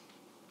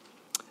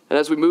 And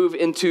as we move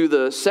into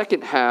the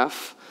second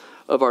half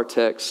of our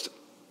text,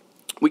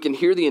 we can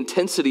hear the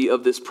intensity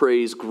of this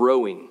praise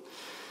growing.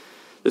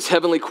 This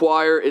heavenly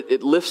choir,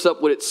 it lifts up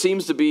what it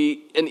seems to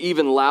be an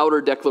even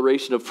louder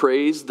declaration of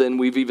praise than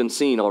we've even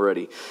seen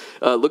already.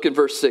 Look at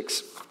verse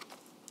 6.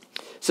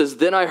 It says,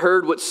 then I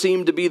heard what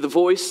seemed to be the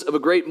voice of a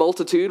great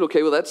multitude.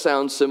 Okay, well, that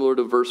sounds similar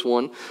to verse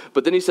 1.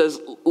 But then he says,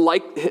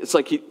 it's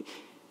like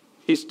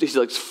he's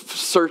like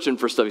searching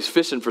for stuff. He's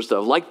fishing for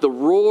stuff. Like the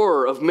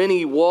roar of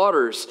many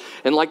waters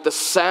and like the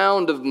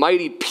sound of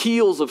mighty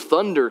peals of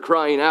thunder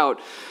crying out.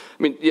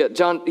 I mean, yeah,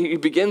 John, he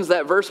begins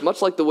that verse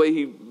much like the way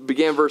he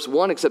began verse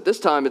 1, except this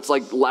time it's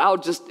like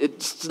loud,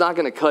 it's not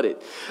going to cut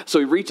it. So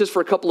he reaches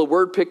for a couple of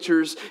word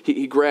pictures.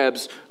 He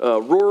grabs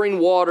roaring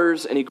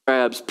waters and he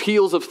grabs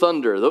peals of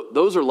thunder.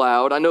 Those are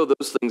loud. I know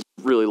those things are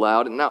really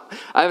loud. And now,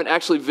 I haven't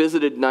actually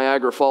visited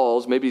Niagara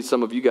Falls. Maybe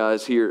some of you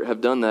guys here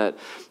have done that.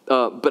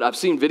 But I've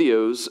seen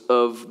videos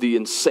of the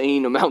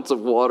insane amounts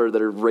of water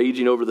that are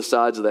raging over the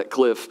sides of that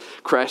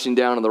cliff, crashing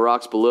down on the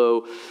rocks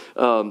below.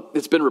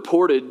 It's been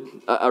reported,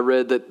 I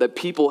read, that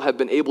people have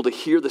been able to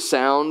hear the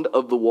sound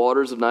of the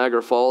waters of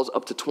Niagara Falls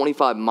up to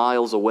 25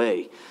 miles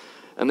away.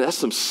 I mean, that's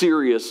some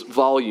serious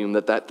volume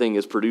that thing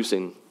is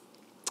producing.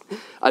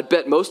 I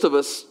bet most of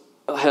us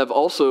have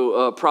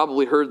also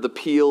probably heard the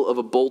peal of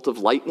a bolt of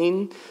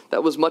lightning.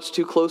 That was much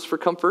too close for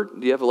comfort.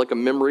 Do you have like a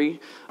memory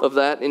of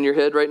that in your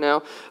head right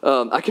now?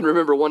 I can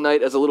remember one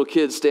night as a little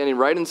kid standing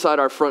right inside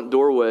our front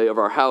doorway of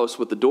our house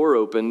with the door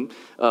open,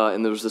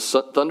 and there was this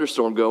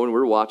thunderstorm going. We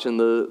were watching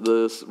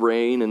the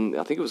rain, and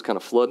I think it was kind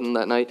of flooding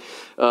that night.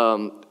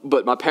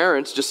 But my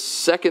parents, just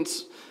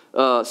seconds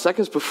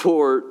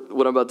before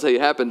what I'm about to tell you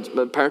happened,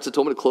 my parents had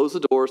told me to close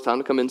the door. It's time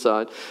to come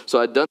inside. So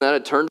I'd done that. I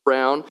turned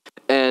around,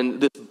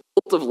 and this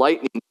bolt of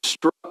lightning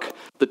struck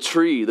the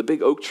tree, the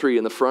big oak tree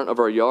in the front of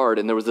our yard.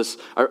 And there was this,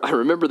 I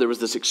remember there was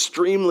this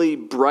extremely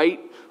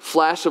bright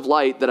flash of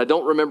light that I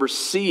don't remember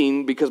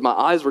seeing because my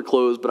eyes were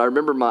closed, but I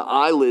remember my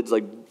eyelids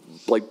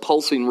like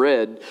pulsing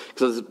red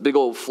because of this big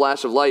old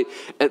flash of light,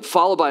 and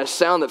followed by a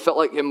sound that felt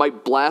like it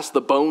might blast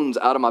the bones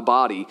out of my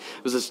body.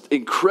 It was this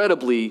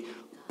incredibly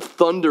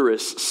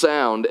thunderous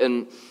sound,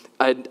 and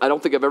I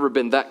don't think I've ever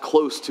been that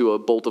close to a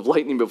bolt of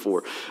lightning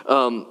before.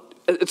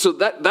 So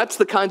that's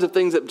the kinds of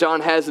things that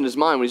John has in his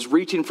mind when he's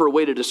reaching for a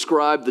way to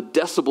describe the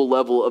decibel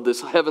level of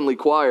this heavenly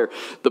choir.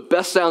 The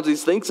best sounds he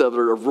thinks of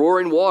are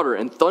roaring water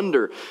and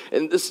thunder,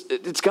 and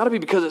it's got to be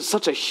because it's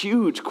such a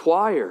huge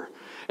choir,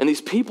 and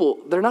these people,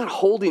 they're not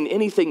holding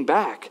anything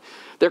back.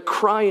 They're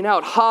crying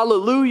out,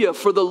 "Hallelujah,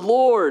 for the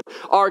Lord,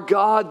 our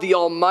God, the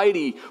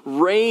Almighty,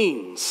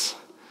 reigns."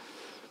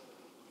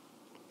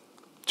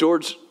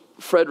 George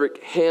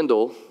Frederick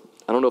Handel,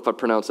 I don't know if I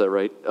pronounced that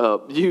right,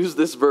 used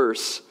this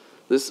verse,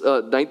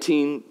 chapter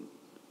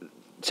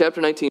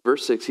 19,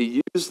 verse 6,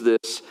 he used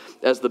this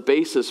as the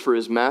basis for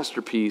his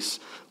masterpiece,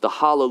 the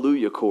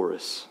Hallelujah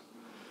Chorus.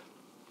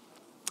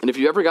 And if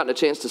you've ever gotten a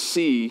chance to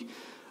see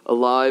a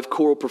live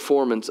choral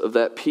performance of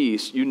that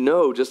piece, you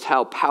know just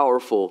how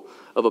powerful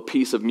of a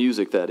piece of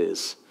music that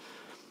is.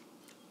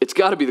 It's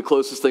got to be the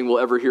closest thing we'll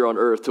ever hear on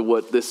earth to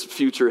what this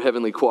future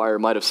heavenly choir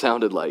might have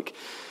sounded like.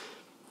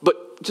 But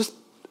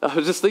I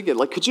was just thinking,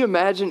 could you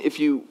imagine if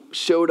you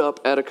showed up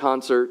at a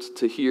concert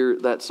to hear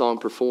that song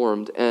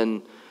performed,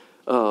 and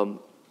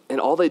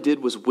all they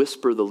did was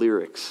whisper the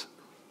lyrics?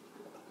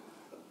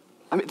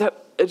 I mean,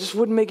 it just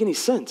wouldn't make any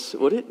sense,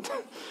 would it?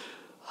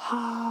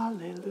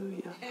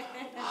 Hallelujah,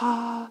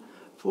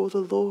 for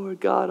the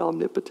Lord God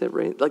omnipotent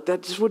reigns.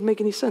 That just wouldn't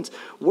make any sense.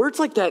 Words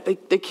like that,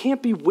 they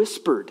can't be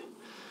whispered.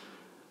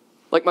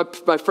 Like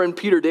my friend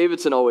Peter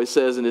Davidson always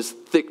says in his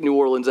thick New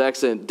Orleans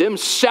accent, "Dem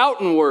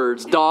shouting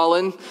words,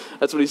 darling."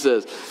 That's what he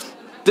says.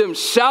 Dem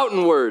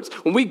shouting words.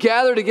 When we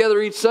gather together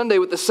each Sunday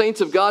with the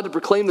saints of God to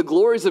proclaim the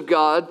glories of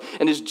God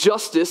and his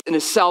justice and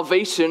his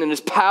salvation and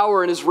his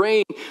power and his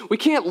reign, we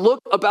can't look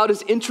about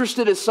as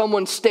interested as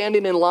someone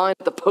standing in line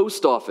at the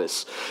post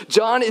office.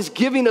 John is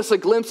giving us a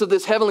glimpse of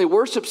this heavenly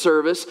worship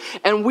service,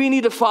 and we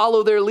need to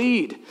follow their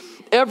lead.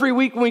 Every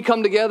week when we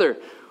come together,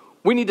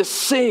 we need to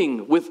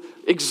sing with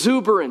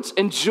exuberance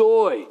and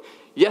joy.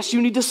 Yes,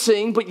 you need to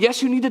sing, but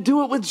yes, you need to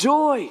do it with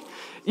joy.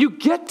 You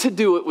get to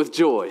do it with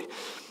joy.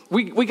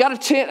 We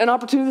got an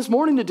opportunity this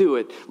morning to do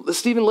it.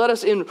 Stephen led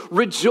us in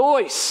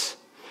rejoice.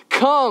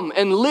 Come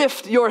and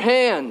lift your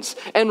hands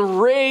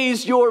and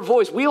raise your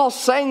voice. We all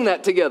sang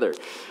that together.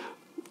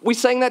 We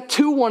sang that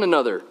to one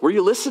another. Were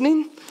you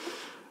listening?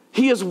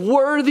 He is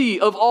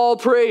worthy of all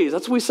praise.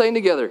 That's what we sang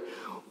together.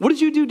 What did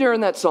you do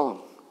during that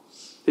song?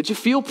 Did you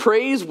feel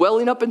praise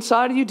welling up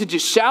inside of you? Did you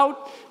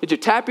shout? Did you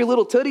tap your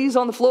little tooties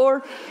on the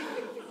floor?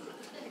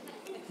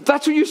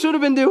 That's what you should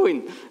have been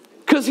doing,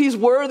 because he's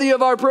worthy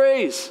of our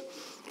praise.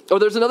 Or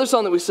there's another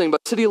song that we sing by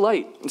City of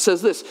Light. It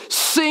says this: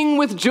 "Sing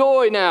with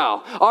joy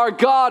now, our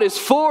God is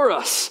for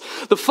us.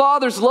 The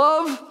Father's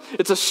love,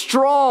 it's a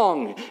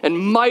strong and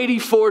mighty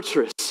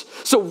fortress.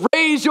 So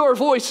raise your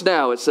voice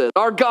now," it says.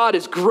 "Our God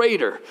is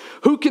greater.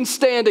 Who can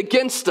stand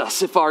against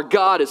us if our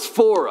God is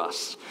for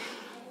us?"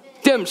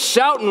 Them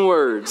shouting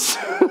words.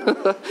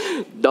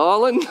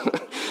 Darling.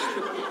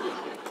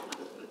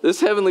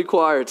 This heavenly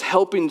choir, it's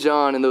helping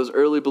John and those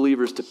early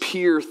believers to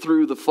peer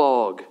through the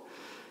fog,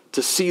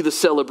 to see the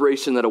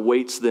celebration that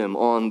awaits them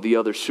on the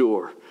other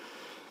shore.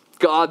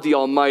 God the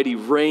Almighty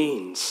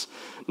reigns.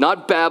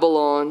 Not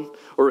Babylon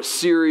or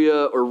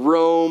Assyria or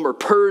Rome or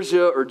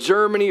Persia or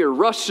Germany or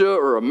Russia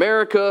or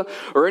America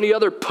or any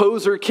other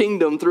poser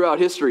kingdom throughout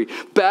history.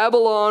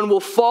 Babylon will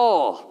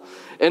fall,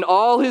 and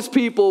all his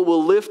people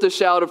will lift a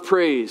shout of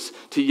praise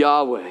to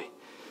Yahweh.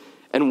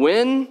 And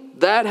when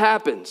that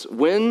happens,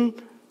 when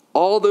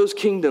all those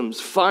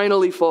kingdoms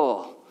finally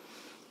fall,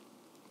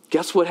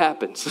 guess what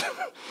happens?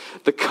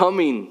 The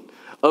coming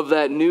of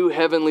that new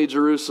heavenly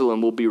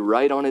Jerusalem will be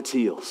right on its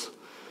heels.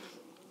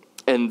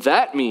 And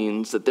that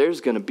means that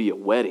there's going to be a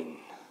wedding.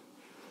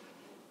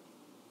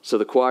 So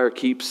the choir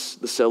keeps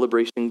the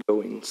celebration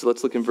going. So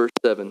let's look in verse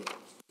 7.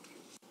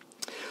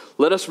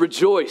 Let us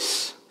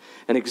rejoice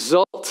and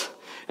exult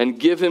and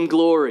give him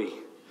glory.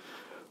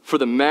 For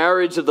the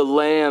marriage of the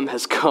Lamb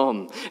has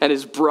come, and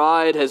his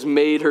bride has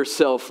made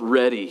herself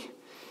ready.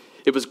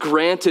 It was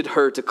granted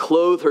her to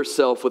clothe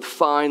herself with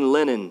fine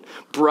linen,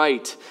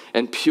 bright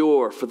and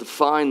pure, for the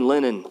fine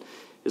linen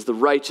is the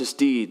righteous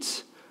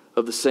deeds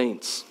of the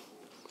saints.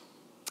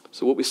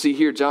 So what we see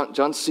here,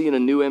 John's seeing a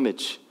new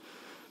image.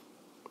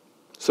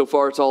 So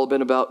far it's all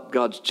been about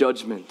God's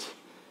judgment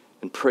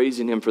and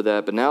praising him for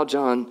that. But now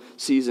John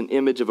sees an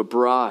image of a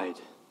bride.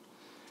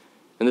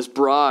 And this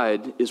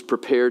bride is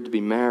prepared to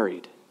be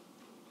married.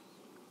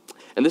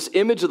 And this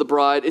image of the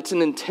bride, it's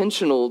an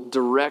intentional,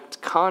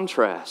 direct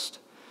contrast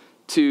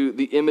to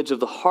the image of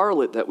the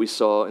harlot that we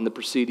saw in the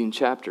preceding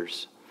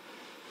chapters.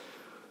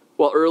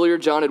 While earlier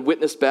John had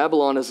witnessed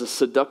Babylon as a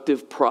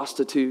seductive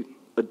prostitute,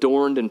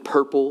 adorned in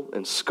purple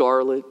and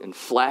scarlet and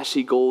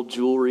flashy gold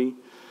jewelry,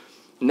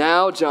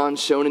 now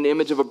John's shown an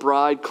image of a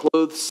bride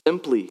clothed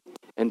simply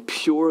and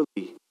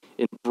purely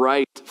in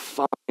bright,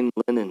 fine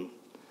linen.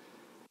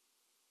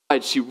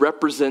 She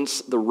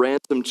represents the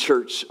ransomed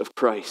church of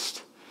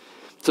Christ.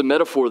 It's a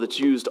metaphor that's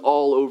used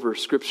all over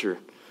Scripture.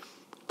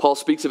 Paul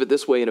speaks of it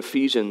this way in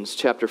Ephesians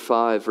chapter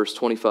 5, verse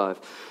 25.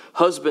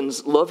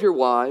 Husbands, love your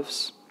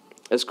wives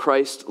as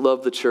Christ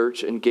loved the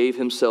church and gave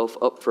himself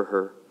up for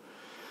her,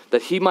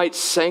 that he might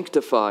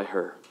sanctify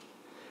her,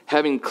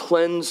 having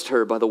cleansed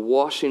her by the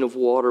washing of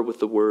water with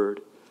the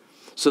word,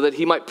 so that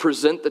he might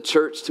present the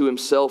church to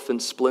himself in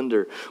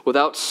splendor,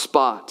 without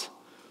spot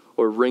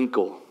or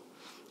wrinkle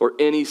or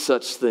any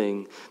such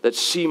thing, that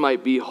she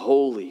might be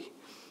holy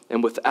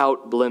and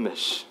without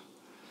blemish.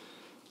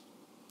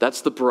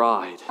 That's the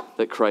bride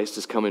that Christ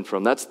is coming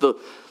from. That's the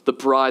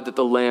bride that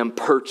the Lamb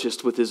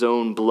purchased with his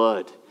own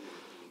blood,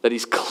 that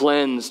he's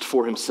cleansed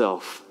for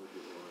himself.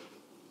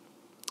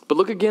 But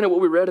look again at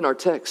what we read in our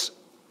text.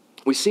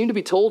 We seem to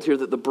be told here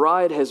that the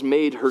bride has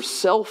made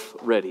herself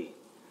ready,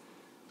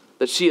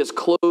 that she has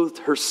clothed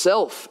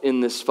herself in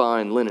this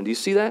fine linen. Do you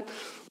see that?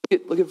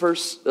 Look at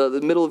verse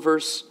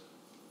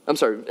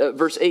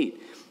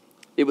 8.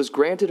 It was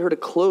granted her to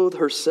clothe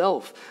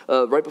herself.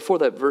 Right before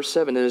that, verse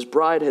 7, and his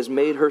bride has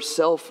made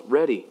herself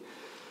ready.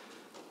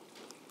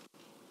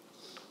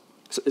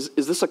 So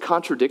is this a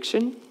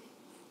contradiction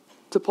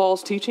to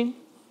Paul's teaching?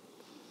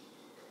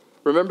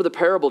 Remember the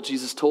parable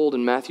Jesus told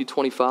in Matthew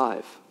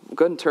 25. We'll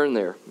go ahead and turn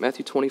there.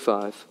 Matthew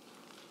 25.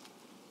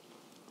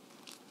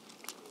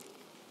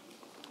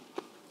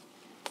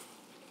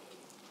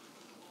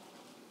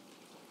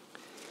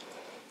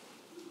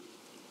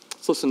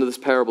 Let's listen to this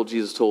parable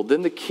Jesus told.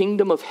 Then the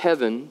kingdom of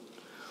heaven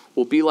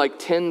will be like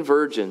 10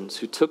 virgins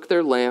who took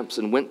their lamps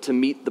and went to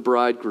meet the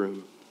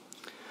bridegroom.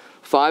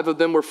 5 of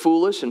them were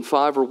foolish and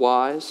 5 were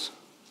wise.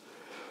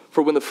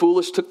 For when the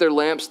foolish took their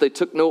lamps, they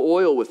took no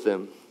oil with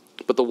them.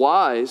 But the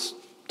wise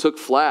took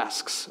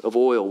flasks of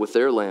oil with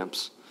their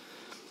lamps.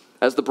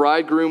 As the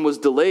bridegroom was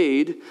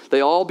delayed,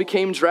 they all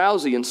became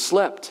drowsy and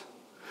slept.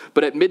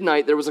 But at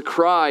midnight there was a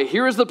cry,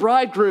 "Here is the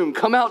bridegroom,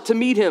 come out to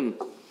meet him."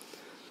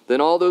 Then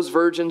all those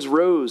virgins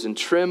rose and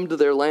trimmed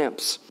their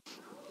lamps.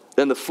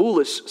 Then the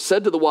foolish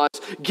said to the wise,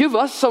 "Give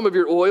us some of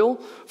your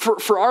oil,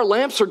 for our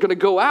lamps are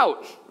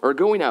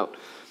going out."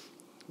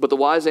 But the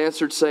wise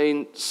answered,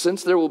 saying,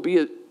 "Since there will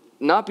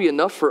not be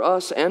enough for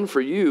us and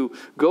for you,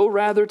 go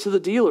rather to the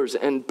dealers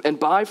and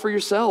buy for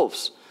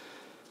yourselves."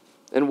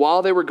 And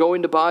while they were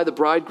going to buy, the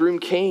bridegroom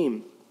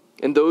came,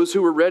 and those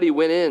who were ready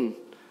went in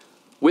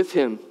with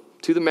him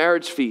to the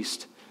marriage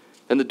feast,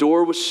 and the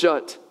door was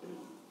shut.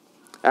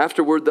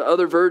 Afterward, the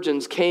other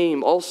virgins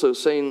came also,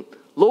 saying,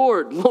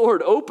 "Lord,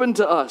 Lord, open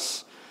to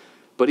us."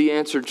 But he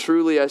answered,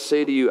 "Truly I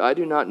say to you, I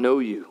do not know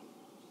you."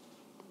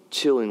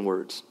 Chilling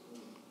words.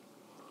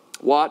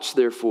 Watch,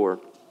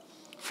 therefore,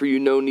 for you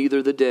know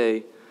neither the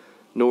day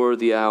nor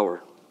the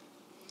hour.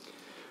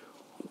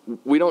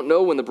 We don't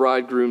know when the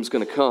bridegroom's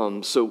going to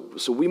come, so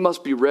we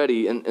must be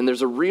ready. And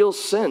there's a real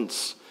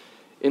sense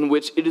in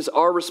which it is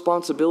our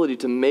responsibility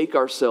to make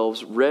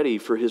ourselves ready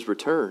for his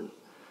return,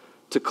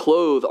 to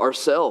clothe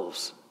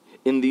ourselves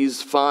in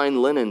these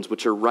fine linens,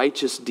 which are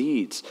righteous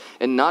deeds,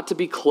 and not to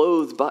be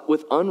clothed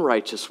with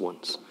unrighteous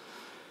ones.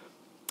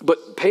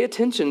 But pay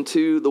attention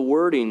to the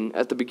wording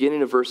at the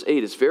beginning of verse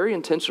 8. It's very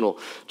intentional.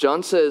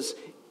 John says,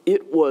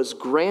 it was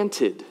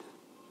granted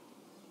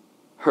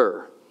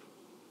her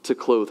to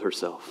clothe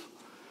herself.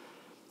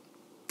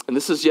 And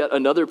this is yet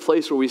another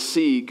place where we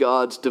see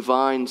God's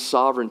divine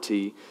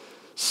sovereignty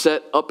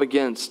set up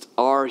against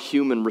our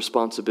human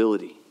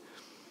responsibility.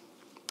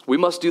 We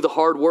must do the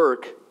hard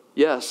work,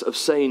 yes, of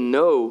saying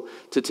no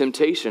to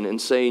temptation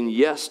and saying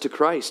yes to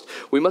Christ.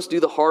 We must do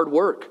the hard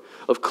work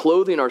of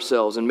clothing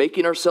ourselves and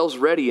making ourselves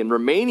ready and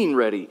remaining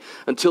ready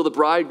until the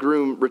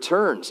bridegroom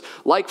returns.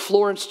 Like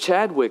Florence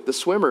Chadwick, the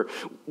swimmer,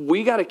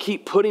 we got to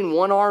keep putting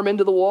one arm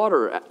into the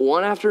water,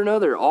 one after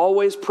another,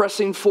 always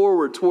pressing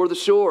forward toward the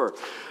shore.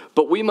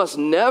 But we must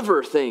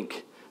never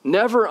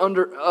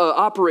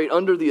operate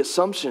under the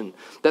assumption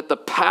that the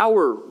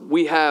power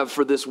we have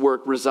for this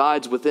work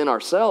resides within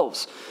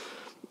ourselves.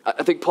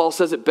 I think Paul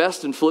says it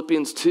best in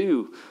Philippians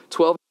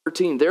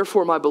 2:12-13.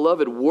 Therefore, my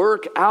beloved,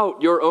 work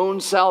out your own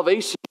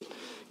salvation.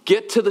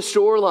 Get to the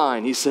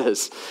shoreline, he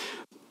says.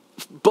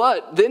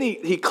 But then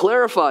he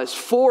clarifies,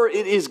 for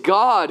it is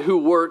God who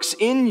works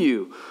in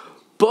you,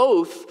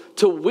 both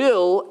to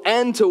will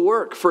and to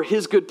work for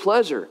his good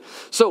pleasure.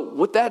 So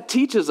what that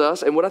teaches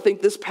us, and what I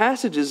think this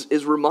passage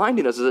is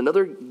reminding us, is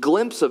another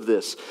glimpse of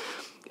this,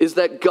 is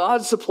that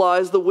God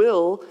supplies the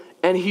will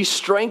and he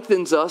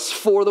strengthens us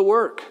for the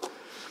work.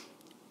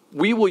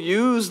 We will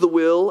use the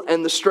will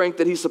and the strength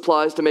that he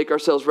supplies to make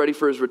ourselves ready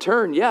for his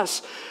return,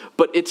 yes,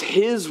 but it's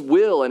his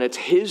will and it's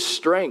his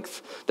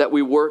strength that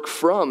we work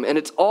from, and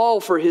it's all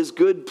for his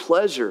good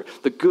pleasure,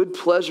 the good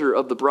pleasure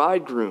of the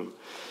bridegroom.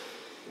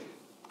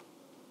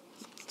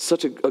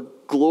 Such a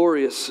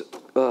glorious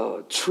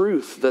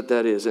truth that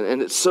is,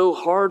 and it's so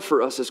hard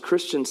for us as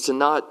Christians to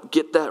not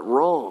get that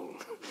wrong.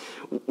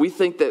 We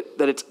think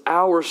that it's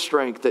our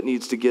strength that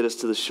needs to get us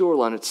to the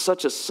shoreline. It's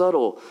such a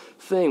subtle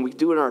thing. We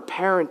do it in our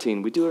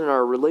parenting. We do it in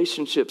our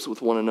relationships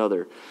with one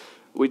another.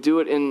 We do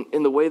it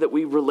in the way that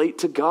we relate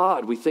to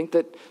God. We think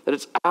that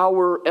it's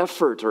our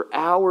effort or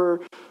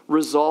our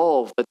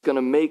resolve that's going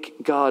to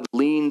make God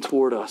lean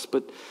toward us.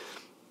 But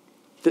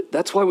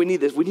that's why we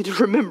need this. We need to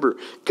remember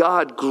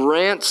God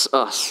grants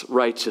us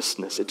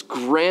righteousness. It's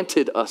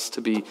granted us to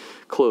be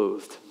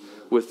clothed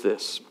with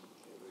this.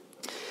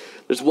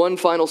 There's one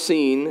final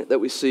scene that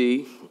we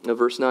see in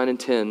verse 9 and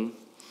 10,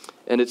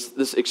 and it's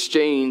this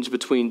exchange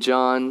between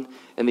John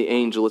and the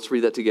angel. Let's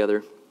read that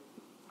together.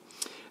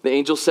 The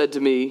angel said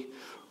to me,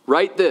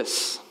 write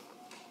this,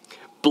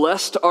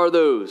 blessed are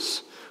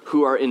those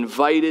who are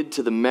invited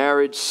to the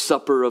marriage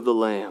supper of the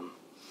Lamb.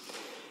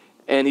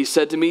 And he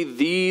said to me,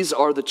 these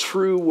are the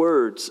true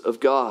words of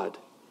God.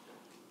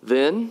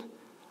 Then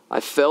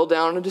I fell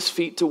down at his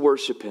feet to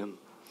worship him.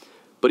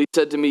 But he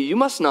said to me, you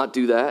must not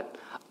do that.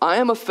 I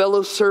am a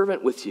fellow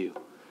servant with you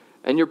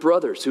and your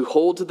brothers who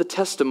hold to the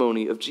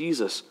testimony of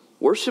Jesus.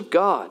 Worship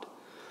God,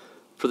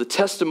 for the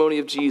testimony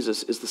of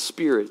Jesus is the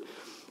spirit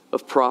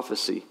of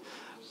prophecy.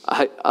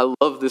 I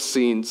love this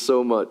scene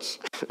so much.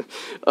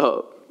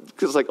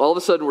 Because like all of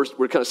a sudden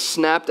we're kind of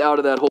snapped out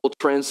of that whole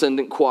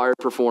transcendent choir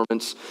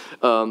performance,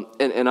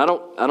 and I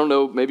don't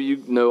know, maybe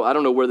you know, I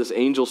don't know where this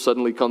angel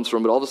suddenly comes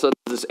from, but all of a sudden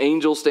this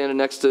angel standing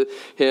next to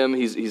him,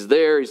 he's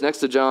there, he's next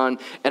to John,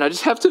 and I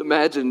just have to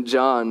imagine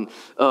John,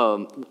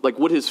 like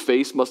what his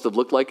face must have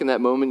looked like in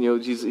that moment. You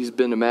know, he's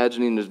been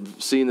imagining,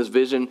 seeing this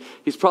vision.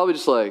 He's probably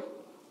just like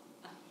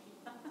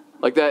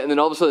that, and then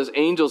all of a sudden this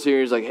angel's here.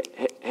 He's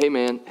like, hey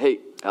man,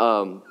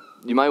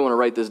 you might want to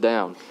write this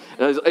down.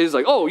 And he's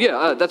like, oh,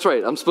 yeah, that's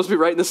right. I'm supposed to be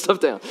writing this stuff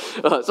down.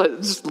 So I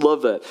just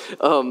love that.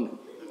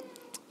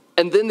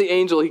 And then the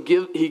angel, he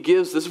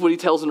gives, this is what he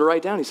tells him to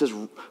write down. He says,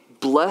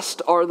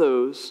 blessed are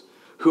those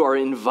who are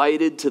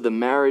invited to the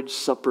marriage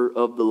supper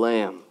of the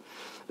Lamb.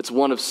 It's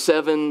one of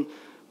 7,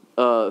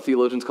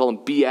 theologians call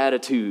them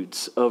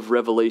Beatitudes of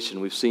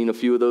Revelation. We've seen a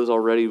few of those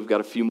already. We've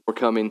got a few more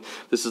coming.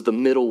 This is the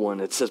middle one.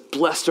 It says,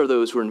 blessed are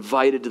those who are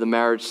invited to the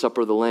marriage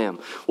supper of the Lamb.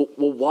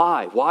 Well,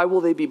 why? Why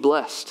will they be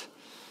blessed?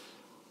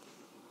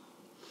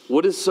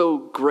 What is so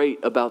great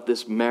about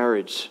this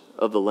marriage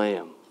of the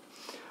Lamb?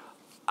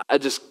 I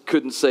just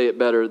couldn't say it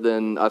better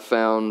than I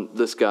found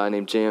this guy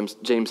named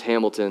James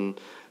Hamilton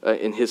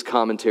in his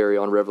commentary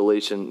on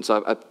Revelation.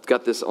 So I've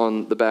got this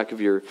on the back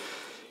of your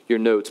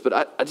notes.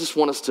 But I just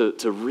want us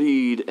to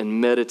read and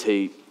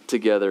meditate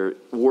together,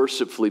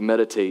 worshipfully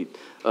meditate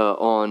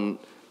on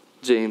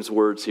James'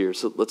 words here.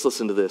 So let's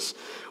listen to this.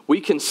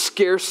 We can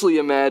scarcely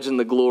imagine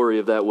the glory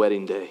of that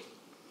wedding day.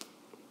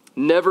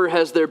 Never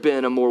has there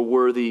been a more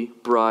worthy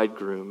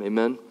bridegroom.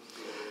 Amen.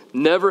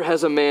 Never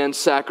has a man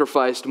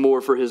sacrificed more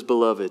for his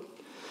beloved.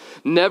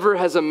 Never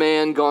has a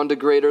man gone to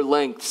greater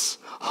lengths,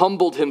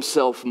 humbled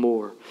himself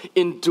more,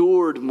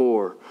 endured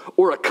more,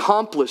 or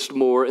accomplished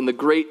more in the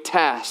great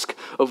task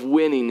of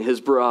winning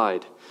his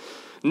bride.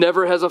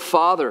 Never has a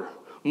father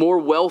more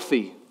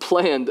wealthy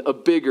planned a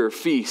bigger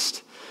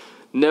feast.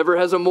 Never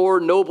has a more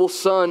noble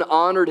son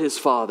honored his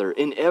father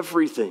in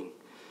everything.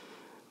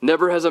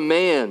 Never has a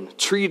man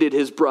treated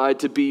his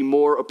bride to be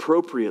more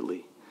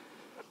appropriately.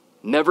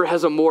 Never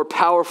has a more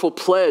powerful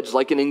pledge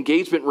like an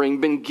engagement ring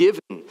been given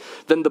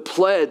than the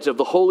pledge of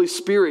the Holy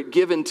Spirit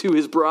given to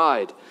his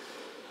bride.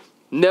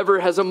 Never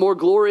has a more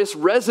glorious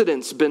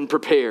residence been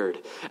prepared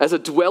as a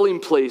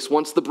dwelling place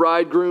once the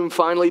bridegroom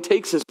finally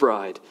takes his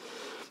bride.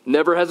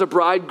 Never has a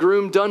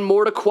bridegroom done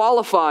more to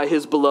qualify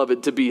his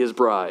beloved to be his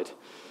bride.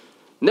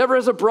 Never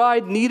has a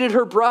bride needed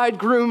her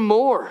bridegroom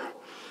more.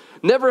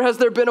 Never has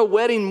there been a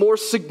wedding more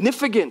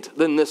significant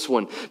than this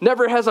one.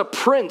 Never has a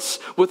prince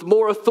with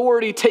more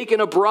authority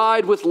taken a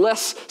bride with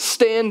less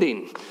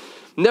standing.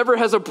 Never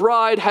has a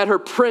bride had her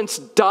prince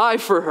die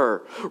for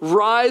her,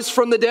 rise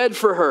from the dead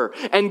for her,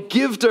 and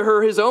give to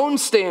her his own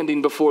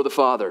standing before the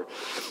Father.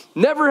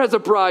 Never has a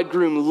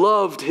bridegroom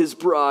loved his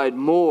bride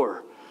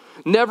more.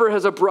 Never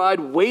has a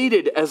bride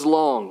waited as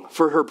long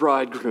for her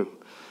bridegroom.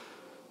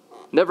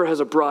 Never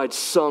has a bride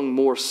sung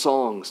more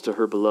songs to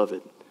her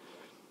beloved.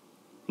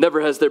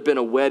 Never has there been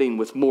a wedding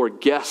with more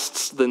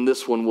guests than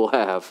this one will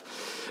have.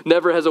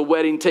 Never has a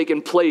wedding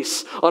taken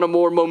place on a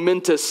more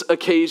momentous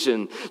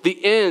occasion. The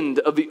end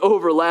of the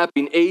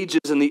overlapping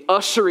ages and the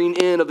ushering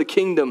in of the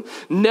kingdom.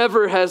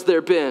 Never has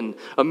there been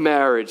a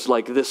marriage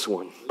like this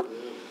one.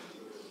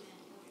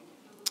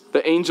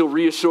 The angel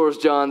reassures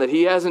John that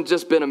he hasn't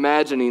just been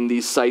imagining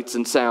these sights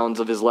and sounds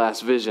of his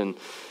last vision.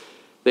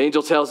 The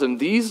angel tells him,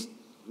 these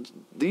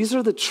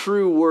are the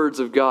true words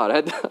of God.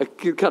 I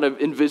could kind of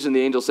envision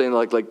the angel saying,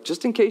 like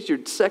just in case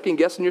you're second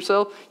guessing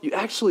yourself, you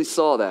actually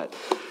saw that.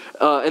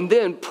 And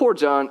then poor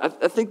John,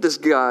 I think this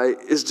guy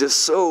is just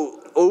so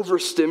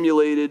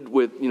overstimulated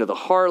with, the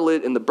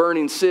harlot and the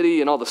burning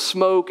city and all the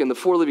smoke and the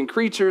four living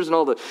creatures and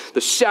all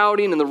the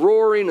shouting and the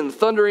roaring and the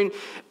thundering.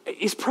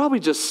 He's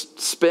probably just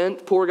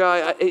spent, poor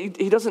guy.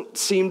 He doesn't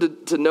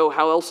seem to know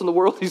how else in the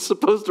world he's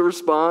supposed to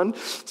respond.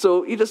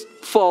 So he just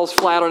falls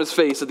flat on his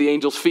face at the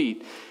angel's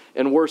feet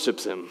and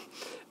worships him.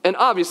 And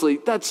obviously,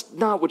 that's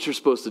not what you're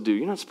supposed to do.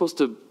 You're not supposed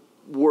to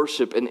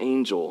worship an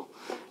angel.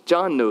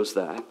 John knows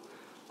that.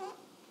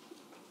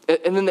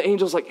 And then the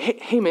angel's like,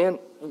 hey man,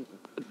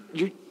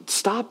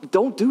 stop,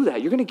 don't do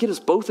that. You're going to get us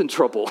both in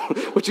trouble.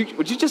 would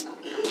you just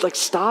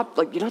stop?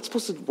 You're not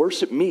supposed to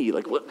worship me.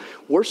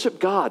 Worship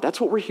God.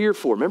 That's what we're here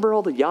for. Remember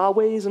all the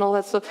Yahwehs and all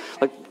that stuff?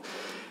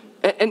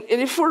 And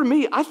if for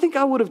me, I think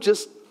I would have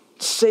just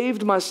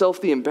saved myself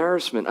the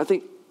embarrassment. I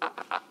think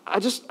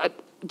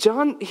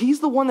John, he's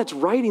the one that's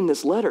writing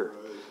this letter.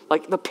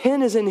 The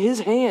pen is in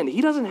his hand.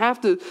 He doesn't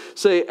have to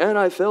say, and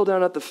I fell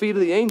down at the feet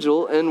of the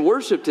angel and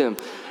worshiped him.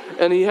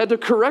 And he had to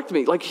correct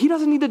me. He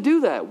doesn't need to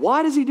do that.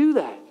 Why does he do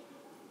that?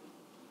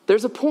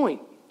 There's a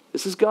point.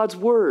 This is God's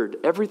word.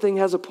 Everything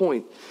has a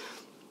point.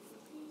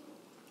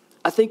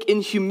 I think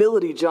in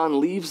humility, John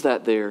leaves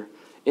that there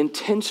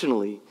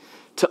intentionally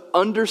to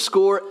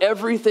underscore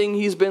everything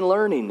he's been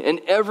learning and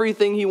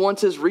everything he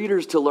wants his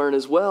readers to learn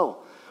as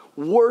well.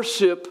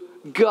 Worship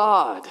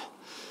God.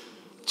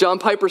 John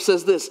Piper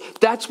says this,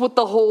 that's what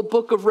the whole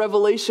book of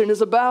Revelation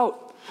is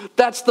about.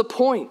 That's the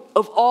point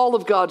of all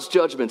of God's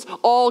judgments,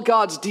 all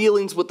God's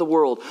dealings with the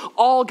world,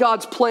 all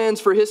God's plans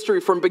for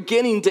history from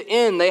beginning to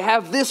end. They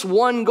have this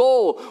one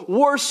goal: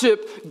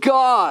 worship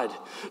God.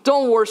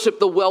 Don't worship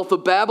the wealth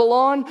of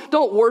Babylon.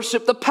 Don't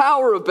worship the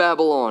power of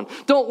Babylon.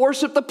 Don't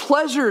worship the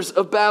pleasures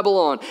of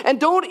Babylon. And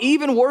don't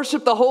even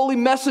worship the holy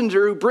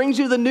messenger who brings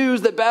you the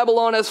news that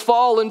Babylon has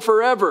fallen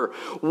forever.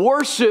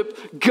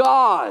 Worship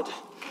God.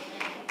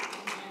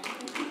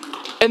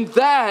 And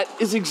that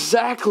is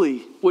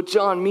exactly what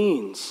John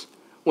means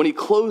when he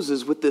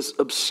closes with this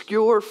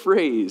obscure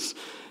phrase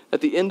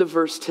at the end of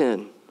verse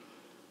 10.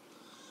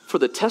 For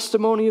the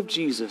testimony of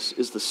Jesus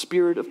is the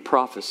spirit of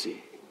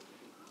prophecy.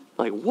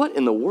 What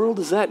in the world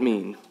does that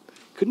mean?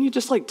 Couldn't you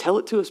just tell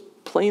it to us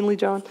plainly,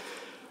 John?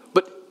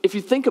 But if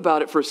you think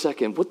about it for a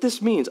second, what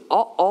this means,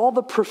 all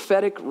the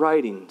prophetic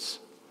writings,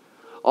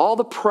 all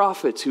the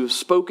prophets who have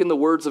spoken the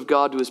words of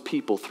God to his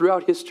people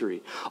throughout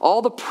history,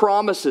 all the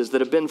promises that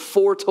have been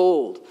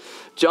foretold,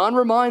 John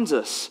reminds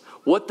us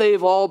what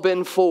they've all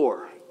been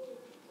for.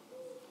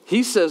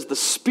 He says the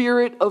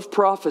spirit of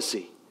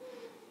prophecy,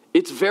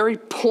 its very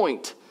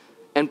point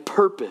and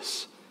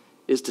purpose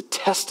is to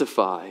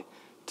testify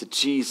to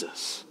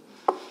Jesus.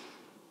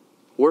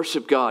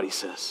 Worship God, he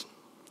says.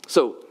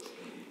 So,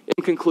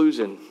 in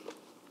conclusion,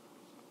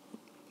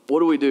 what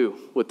do we do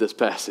with this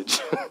passage?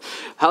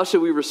 How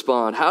should we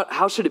respond?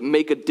 How should it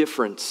make a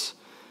difference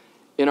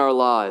in our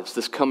lives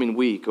this coming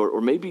week,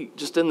 or maybe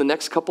just in the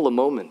next couple of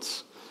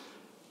moments?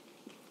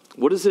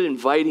 What is it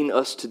inviting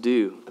us to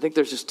do? I think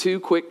there's just two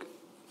quick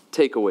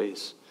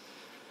takeaways.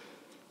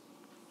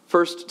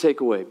 First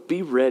takeaway,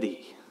 be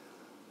ready.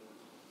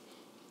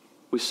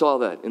 We saw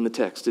that in the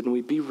text, didn't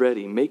we? Be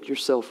ready. Make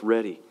yourself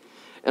ready.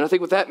 And I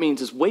think what that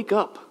means is wake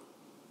up.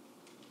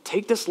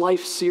 Take this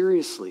life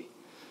seriously.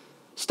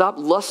 Stop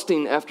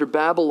lusting after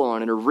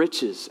Babylon and her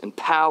riches and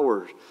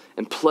power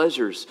and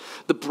pleasures.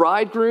 The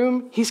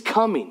bridegroom, he's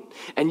coming,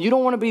 and you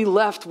don't want to be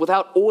left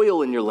without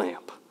oil in your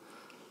lamp.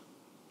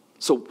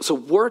 So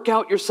work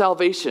out your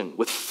salvation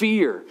with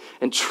fear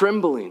and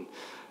trembling.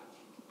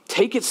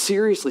 Take it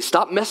seriously.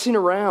 Stop messing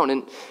around.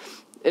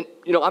 And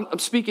I'm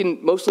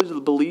speaking mostly to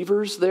the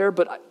believers there,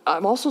 but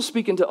I'm also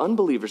speaking to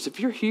unbelievers. If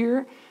you're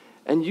here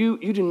and you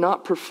do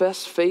not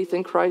profess faith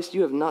in Christ,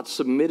 you have not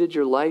submitted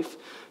your life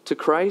to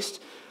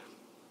Christ,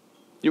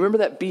 you remember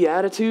that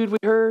beatitude we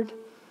heard?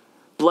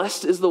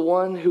 Blessed is the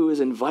one who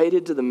is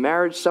invited to the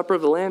marriage supper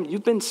of the Lamb.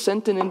 You've been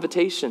sent an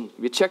invitation.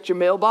 Have you checked your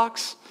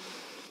mailbox?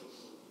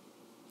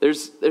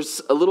 There's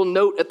a little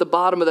note at the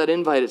bottom of that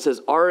invite. It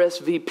says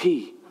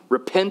RSVP,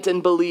 repent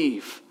and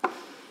believe.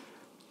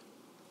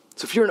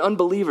 So if you're an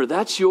unbeliever,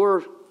 that's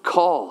your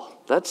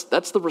call.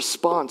 That's the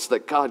response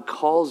that God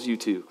calls you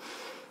to.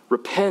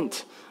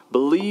 Repent,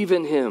 believe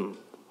in him,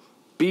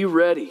 be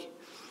ready.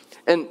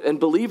 And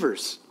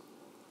believers,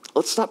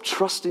 let's stop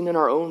trusting in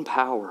our own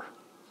power.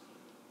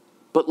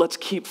 But let's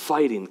keep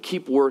fighting,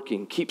 keep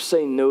working, keep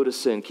saying no to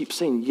sin, keep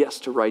saying yes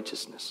to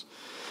righteousness.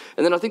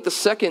 And then I think the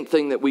second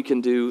thing that we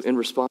can do in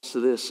response to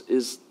this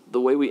is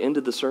the way we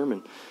ended the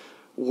sermon.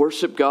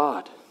 Worship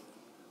God.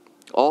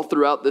 All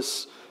throughout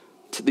these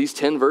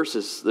 10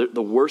 verses,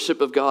 the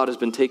worship of God has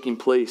been taking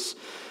place.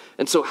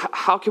 And so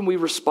how can we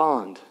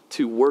respond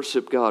to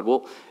worship God?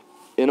 Well,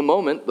 in a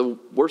moment, the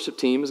worship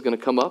team is going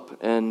to come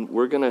up, and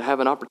we're going to have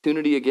an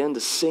opportunity again to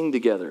sing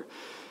together.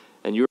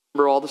 And you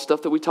remember all the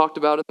stuff that we talked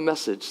about in the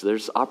message.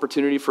 There's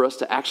opportunity for us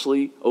to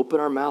actually open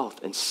our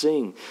mouth and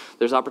sing.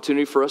 There's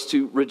opportunity for us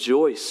to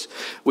rejoice.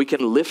 We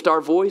can lift our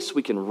voice.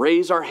 We can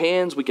raise our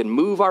hands. We can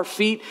move our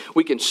feet.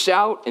 We can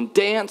shout and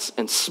dance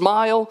and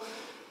smile.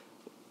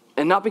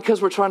 And not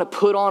because we're trying to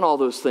put on all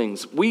those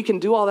things. We can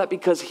do all that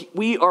because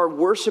we are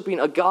worshiping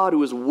a God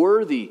who is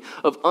worthy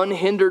of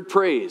unhindered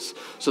praise.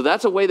 So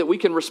that's a way that we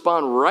can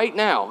respond right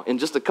now in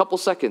just a couple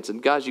seconds.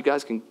 And guys, you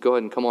guys can go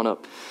ahead and come on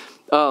up.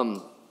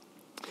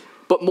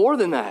 But more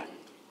than that,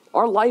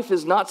 our life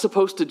is not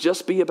supposed to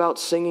just be about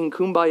singing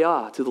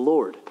kumbaya to the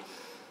Lord.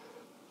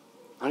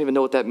 I don't even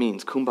know what that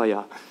means,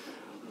 kumbaya.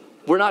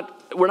 We're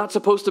not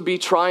supposed to be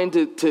trying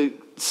to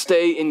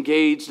stay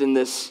engaged in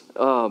this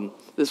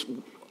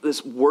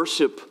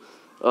worship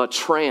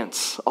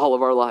trance all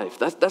of our life.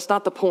 That's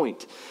not the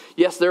point.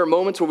 Yes, there are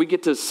moments where we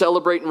get to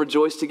celebrate and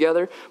rejoice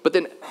together, but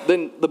then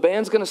the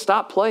band's going to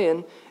stop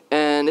playing,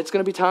 and it's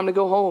going to be time to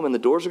go home, and the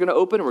doors are going to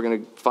open, and we're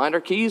going to find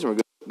our keys, and we're going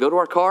to go to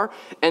our car,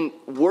 and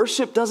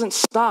worship doesn't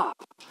stop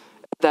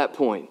at that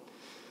point.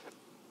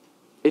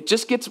 It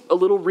just gets a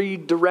little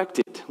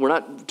redirected. We're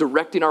not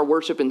directing our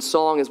worship in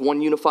song as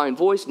one unifying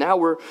voice. Now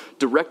we're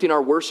directing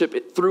our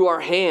worship through our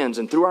hands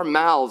and through our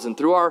mouths and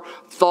through our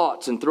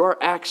thoughts and through our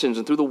actions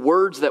and through the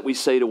words that we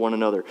say to one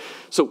another.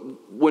 So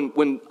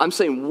when I'm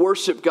saying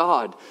worship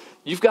God,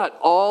 you've got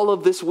all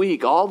of this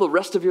week, all the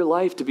rest of your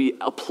life to be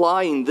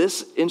applying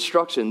this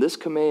instruction, this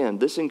command,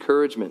 this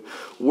encouragement.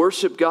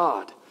 Worship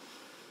God.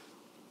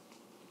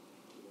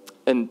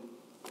 And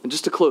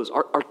just to close,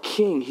 our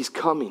King, he's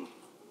coming.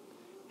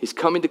 He's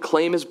coming to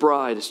claim his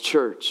bride, his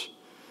church.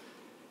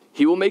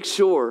 He will make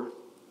sure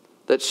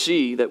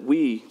that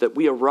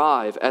we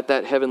arrive at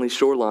that heavenly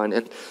shoreline.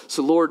 And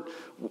so, Lord,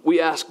 we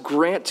ask,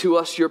 grant to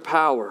us your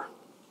power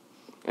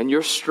and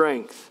your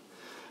strength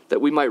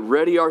that we might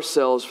ready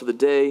ourselves for the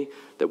day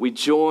that we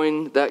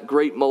join that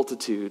great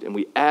multitude and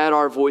we add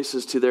our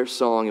voices to their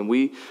song and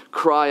we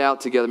cry out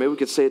together. Maybe we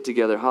could say it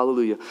together.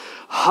 Hallelujah.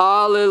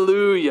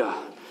 Hallelujah.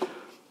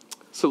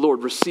 So,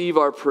 Lord, receive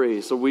our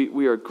praise. So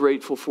we are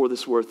grateful for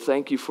this word.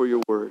 Thank you for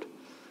your word.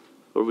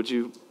 Lord, would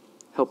you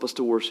help us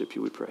to worship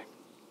you, we pray.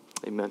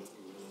 Amen.